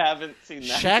 No, I haven't seen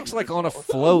that. Shaq's like on a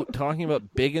float talking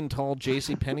about big and tall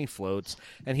JCPenney floats,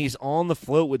 and he's on the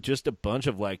float with just a bunch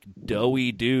of like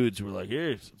doughy dudes who are like,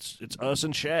 "Here, it's us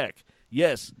and Shaq."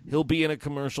 Yes, he'll be in a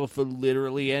commercial for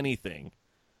literally anything.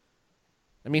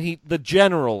 I mean, the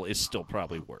General is still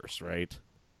probably worse, right?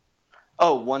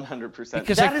 Oh, 100%.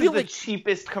 Because that I is feel the like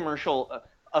cheapest commercial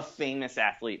a famous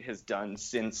athlete has done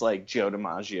since like Joe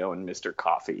DiMaggio and Mr.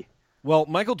 Coffee. Well,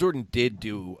 Michael Jordan did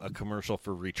do a commercial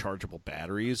for rechargeable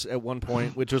batteries at one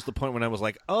point, which was the point when I was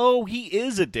like, oh, he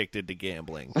is addicted to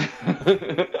gambling.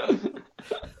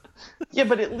 Yeah,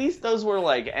 but at least those were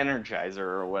like Energizer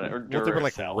or whatever. Well, they were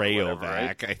like Duracell or Rayovac, whatever,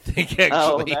 right? I think,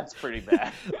 Oh, actually. that's pretty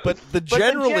bad. But the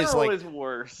general, is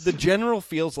worse. The general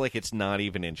feels like it's not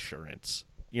even insurance.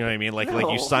 You know what I mean? Like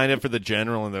No. you sign up for the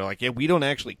general and they're like, yeah, we don't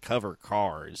actually cover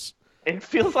cars. It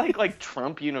feels like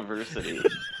Trump University.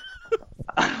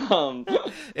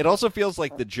 It also feels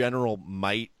like the general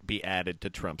might be added to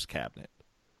Trump's cabinet.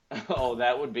 Oh,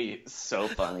 that would be so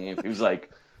funny if he was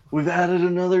like, we've added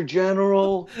another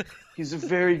general. He's a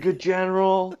very good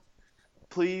general.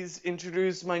 Please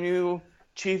introduce my new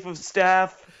chief of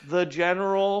staff, the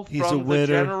general He's from a winner. the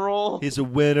general. He's a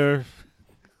winner.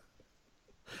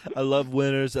 I love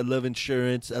winners. I love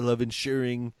insurance. I love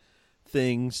insuring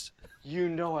things. You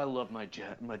know I love my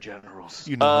generals.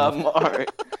 You know. All right.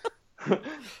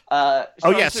 Oh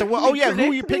yeah. Sean, So can we who are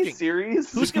predict you the picking?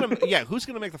 Series? Who's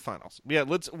gonna make the finals? Yeah.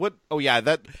 What? Oh yeah.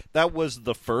 That was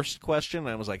the first question.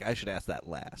 I was like, I should ask that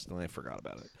last, and I forgot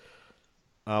about it.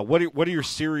 What are your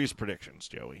series predictions,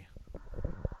 Joey?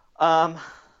 I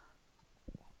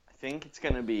think it's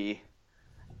gonna be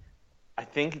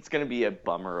a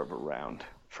bummer of a round,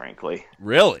 frankly.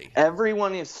 Really?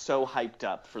 Everyone is so hyped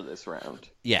up for this round.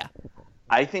 Yeah.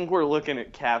 I think we're looking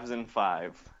at Cavs in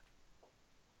 5.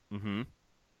 Mm-hmm.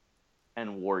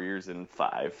 And Warriors in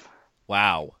 5.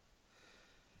 Wow.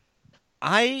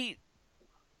 I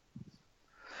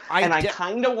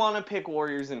kind of want to pick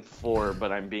Warriors in 4,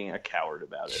 but I'm being a coward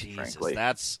about it, Jesus, frankly.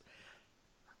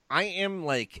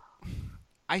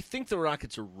 I think the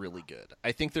Rockets are really good.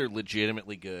 I think they're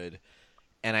legitimately good.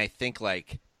 And I think,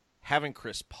 having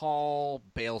Chris Paul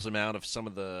bails him out of some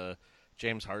of the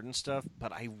James Harden stuff.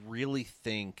 But I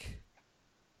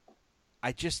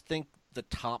just think the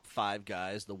top 5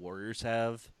 guys the Warriors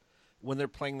have, when they're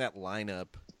playing that lineup,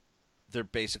 they're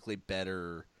basically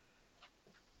better.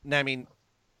 Now, I mean,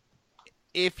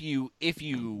 if you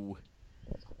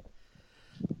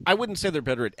I wouldn't say they're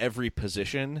better at every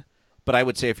position, but I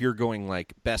would say if you're going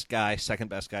best guy, second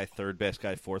best guy, third best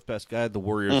guy, fourth best guy, the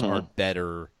Warriors are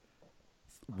better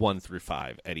 1 through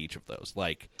 5 at each of those.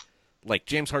 Like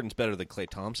James Harden's better than Klay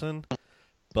Thompson,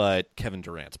 but Kevin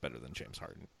Durant's better than James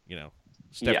Harden. You know,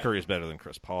 Steph Curry's better than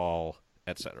Chris Paul,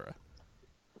 etc.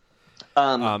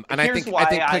 And I think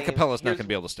Clint Capella's not going to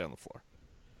be able to stay on the floor.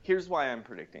 Here's why I'm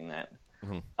predicting that.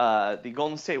 The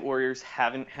Golden State Warriors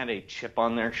haven't had a chip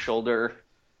on their shoulder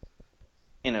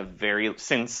in a very,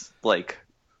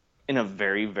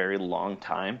 very long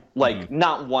time.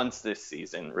 Not once this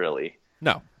season, really.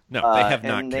 No, they have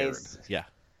not cared. Yeah.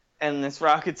 And this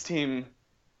Rockets team,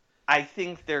 I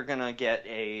think they're going to get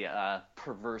a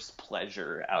perverse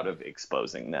pleasure out of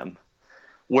exposing them.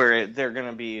 Where they're going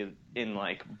to be in,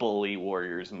 bully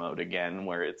Warriors mode again,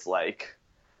 where it's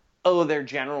their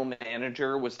general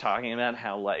manager was talking about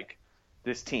how,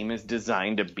 this team is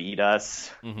designed to beat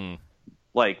us. Mm-hmm.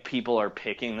 People are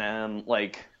picking them.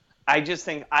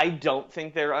 I don't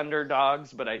think they're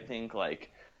underdogs, but I think,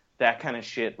 that kind of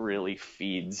shit really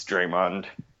feeds Draymond.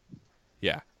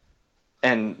 Yeah.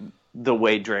 And the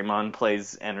way Draymond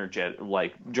plays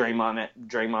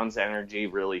Draymond's energy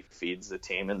really feeds the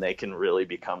team, and they can really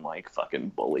become, fucking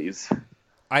bullies.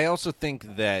 I also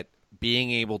think that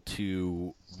being able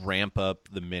to ramp up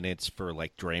the minutes for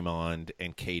Draymond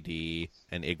and KD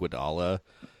and Iguodala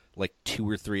 2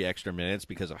 or 3 extra minutes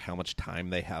because of how much time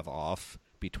they have off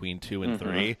between 2 and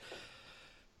 3,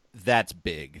 that's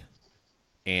big.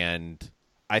 And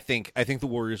I think the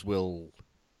Warriors will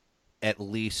at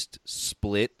least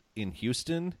split in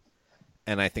Houston,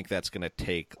 and I think that's going to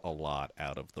take a lot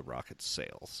out of the Rockets'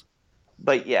 sails.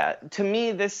 But yeah, to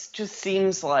me this just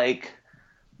seems like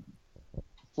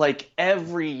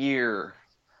every year,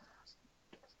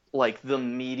 the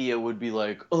media would be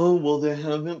oh, well, they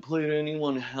haven't played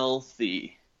anyone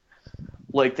healthy.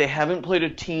 They haven't played a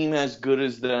team as good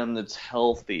as them that's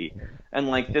healthy. And,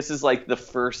 this is, the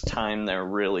first time they're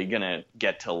really gonna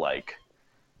get to,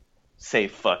 say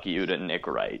fuck you to Nick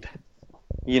Wright.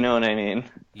 You know what I mean?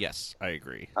 Yes, I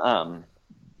agree. And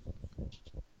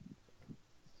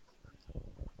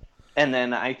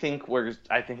then I think we're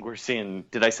seeing.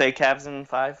 Did I say Cavs in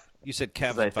 5? You said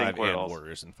Cavs in 5 and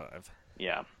Warriors in 5.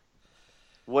 Yeah.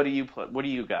 What do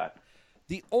you got?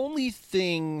 The only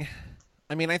thing,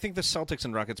 I mean, I think the Celtics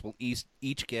and Rockets will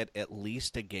each get at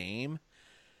least a game.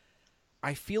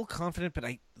 I feel confident, but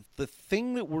the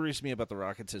thing that worries me about the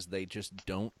Rockets is they just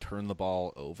don't turn the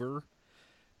ball over,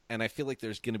 and I feel like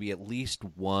there's going to be at least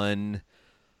one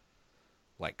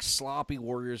sloppy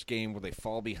Warriors game where they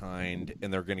fall behind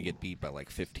and they're going to get beat by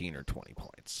 15 or 20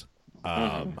 points.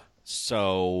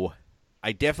 So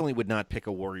I definitely would not pick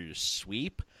a Warriors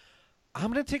sweep.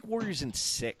 I'm going to take Warriors in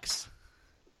 6.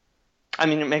 I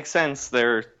mean, it makes sense.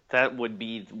 That would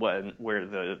be where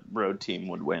the road team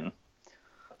would win.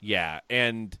 Yeah,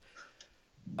 and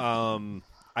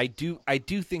I do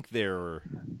think they're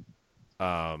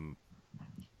going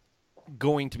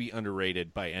to be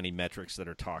underrated by any metrics that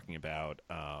are talking about.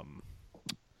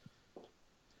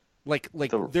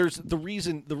 There's the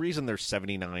reason they're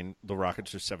 79. The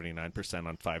Rockets are 79%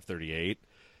 on 538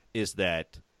 is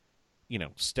that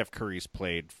Steph Curry's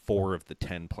played 4 of the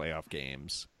 10 playoff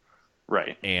games,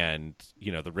 right? And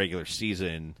the regular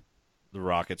season, the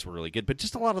Rockets were really good, but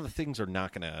just a lot of the things are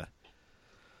not gonna.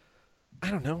 I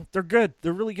don't know. They're good.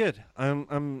 They're really good.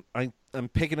 I'm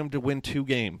picking them to win 2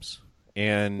 games.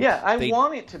 And yeah, I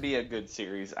want it to be a good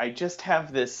series. I just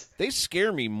have this. They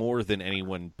scare me more than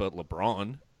anyone but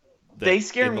LeBron. They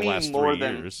scare me more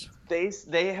than years.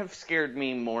 They have scared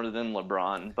me more than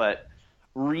LeBron. But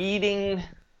reading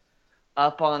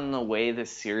up on the way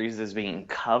this series is being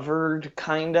covered,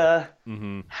 kinda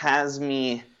has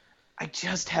me. I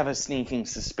just have a sneaking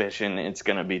suspicion it's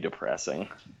going to be depressing.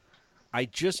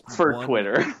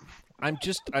 Twitter.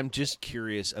 I'm just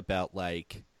curious about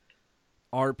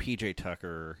are PJ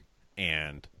Tucker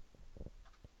and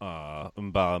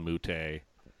Mbah a Moute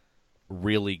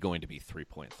really going to be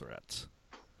 3-point threats?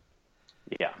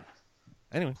 Yeah.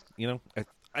 Anyway,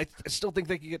 I still think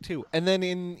they could get 2. And then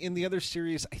in the other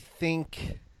series, I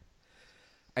think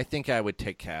I would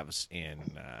take Cavs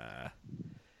in.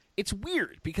 It's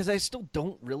weird because I still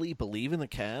don't really believe in the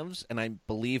Cavs, and I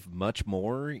believe much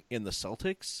more in the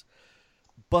Celtics.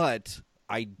 But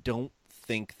I don't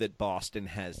think that Boston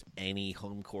has any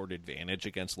home court advantage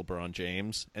against LeBron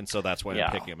James, and so that's why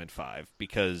I'm picking him in 5,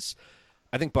 because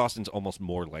I think Boston's almost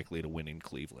more likely to win in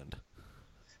Cleveland.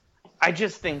 I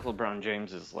just think LeBron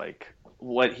James is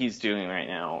what he's doing right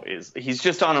now is he's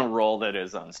just on a roll that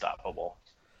is unstoppable.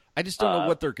 I just don't know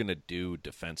what they're going to do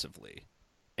defensively.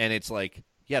 And it's they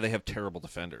have terrible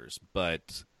defenders,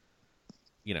 but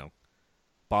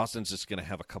Boston's just going to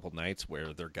have a couple nights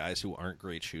where their guys who aren't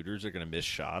great shooters are going to miss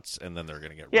shots, and then they're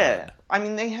going to get run. I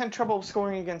mean, they had trouble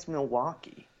scoring against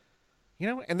Milwaukee.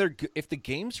 And if the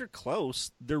games are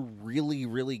close, they're really,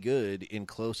 really good in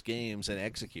close games and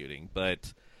executing.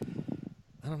 But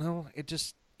I don't know. It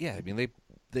just, I mean,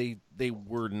 they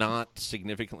were not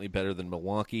significantly better than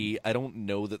Milwaukee. I don't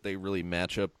know that they really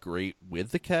match up great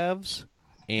with the Cavs,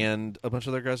 and a bunch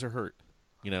of their guys are hurt.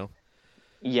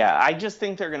 Yeah, I just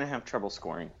think they're going to have trouble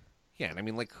scoring. Yeah, and I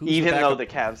mean, who's even though the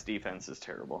Cavs' defense is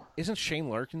terrible. Isn't Shane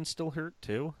Larkin still hurt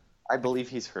too? I believe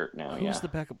he's hurt now. Who's the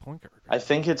backup point guard? I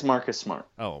think it's Marcus Smart.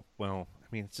 Oh well, I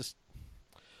mean, it's just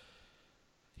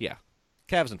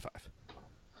Cavs in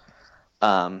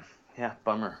 5. Yeah,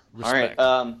 bummer. Respect.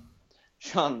 All right,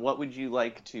 Sean, what would you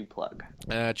like to plug?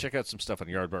 Check out some stuff on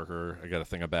Yardbarker. I got a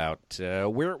thing about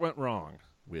where it went wrong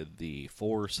with the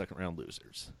 4 second-round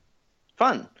losers.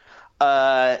 Fun.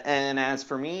 And as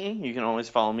for me, you can always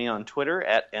follow me on Twitter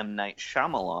at M. Night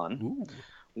Shyamalan,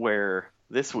 where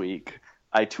this week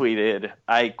I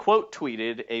quote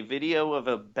tweeted a video of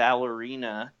a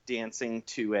ballerina dancing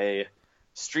to a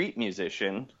street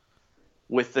musician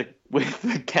with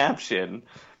the caption,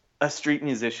 "A street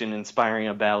musician inspiring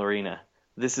a ballerina.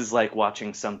 This is like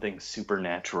watching something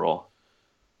supernatural."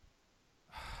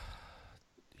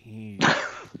 He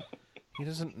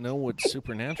doesn't know what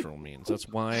supernatural means. That's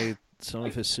why some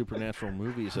of his supernatural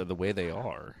movies are the way they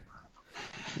are.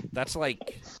 That's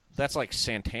like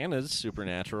Santana's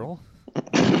Supernatural.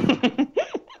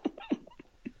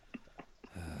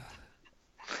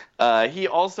 He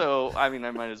also, I mean,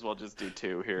 I might as well just do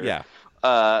 2 here. Yeah.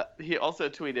 He also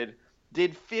tweeted,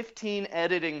 did 15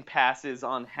 editing passes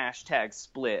on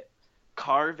 #split.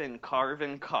 Carve and carve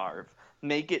and carve.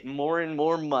 Make it more and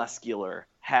more muscular.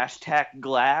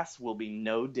 #glass will be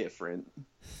no different.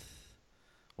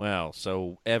 Wow,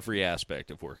 so every aspect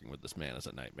of working with this man is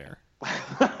a nightmare.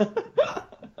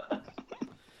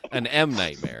 An M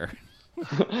nightmare.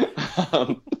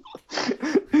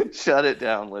 Shut it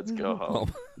down. Let's go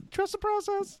home. Trust the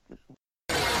process.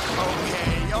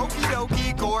 Okay, okie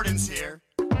dokie, Gordon's here.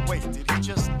 Wait, did he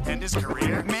just end his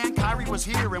career? Man, Kyrie was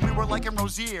here, and we were like in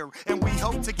Rozier, and we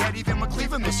hope to get even with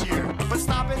Cleveland this year. But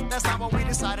stop it, that's not what we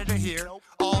decided to hear.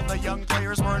 All the young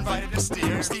players were invited to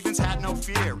steer. Stevens had no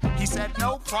fear. He said,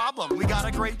 no problem, we got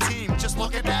a great team. Just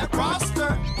look at that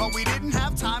roster. But we didn't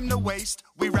have time to waste.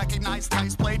 We recognized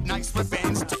Tice played nice with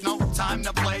fans. Took no time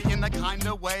to play in the kind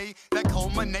of way that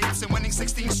culminates in winning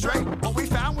 16 straight. What we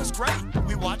found was great.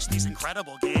 We watch these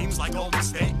incredible games like Golden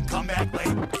State and come back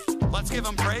late. Let's give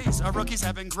them praise, our rookies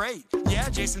have been great. Yeah,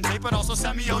 Jason Tate, but also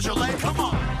Semi Ojeleye. Come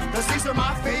on, the C's are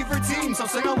my favorite team, so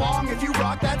sing along if you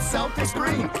rock that Celtics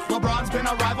green. LeBron's been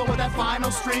a rival with that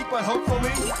final streak, but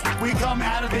hopefully we come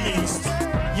out of the East.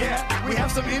 Yeah, we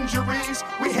have some injuries.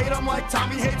 We hate them like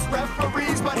Tommy hates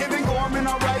referees, but him and Gorman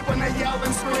are right when they yell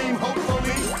and scream.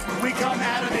 Hopefully we come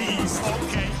out of the East.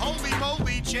 Okay, holy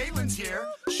moly, Jalen's here.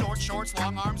 Short shorts,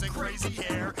 long arms, and crazy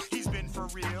hair. He's been for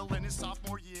real in his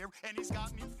sophomore year, and he's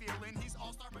got me feeling he's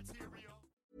all-star material.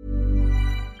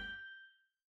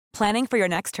 Planning for your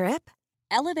next trip?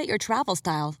 Elevate your travel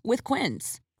style with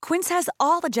Quince. Quince has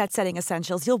all the jet-setting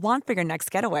essentials you'll want for your next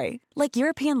getaway, like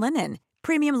European linen,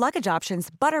 premium luggage options,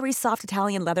 buttery soft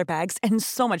Italian leather bags, and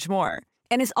so much more.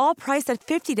 And is all priced at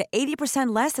 50 to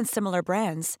 80% less than similar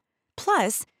brands.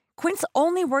 Plus, Quince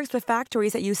only works with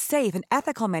factories that use safe and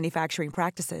ethical manufacturing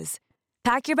practices.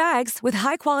 Pack your bags with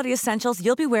high-quality essentials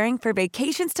you'll be wearing for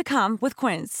vacations to come with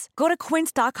Quince. Go to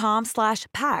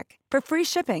quince.com/pack for free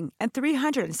shipping and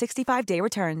 365-day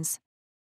returns.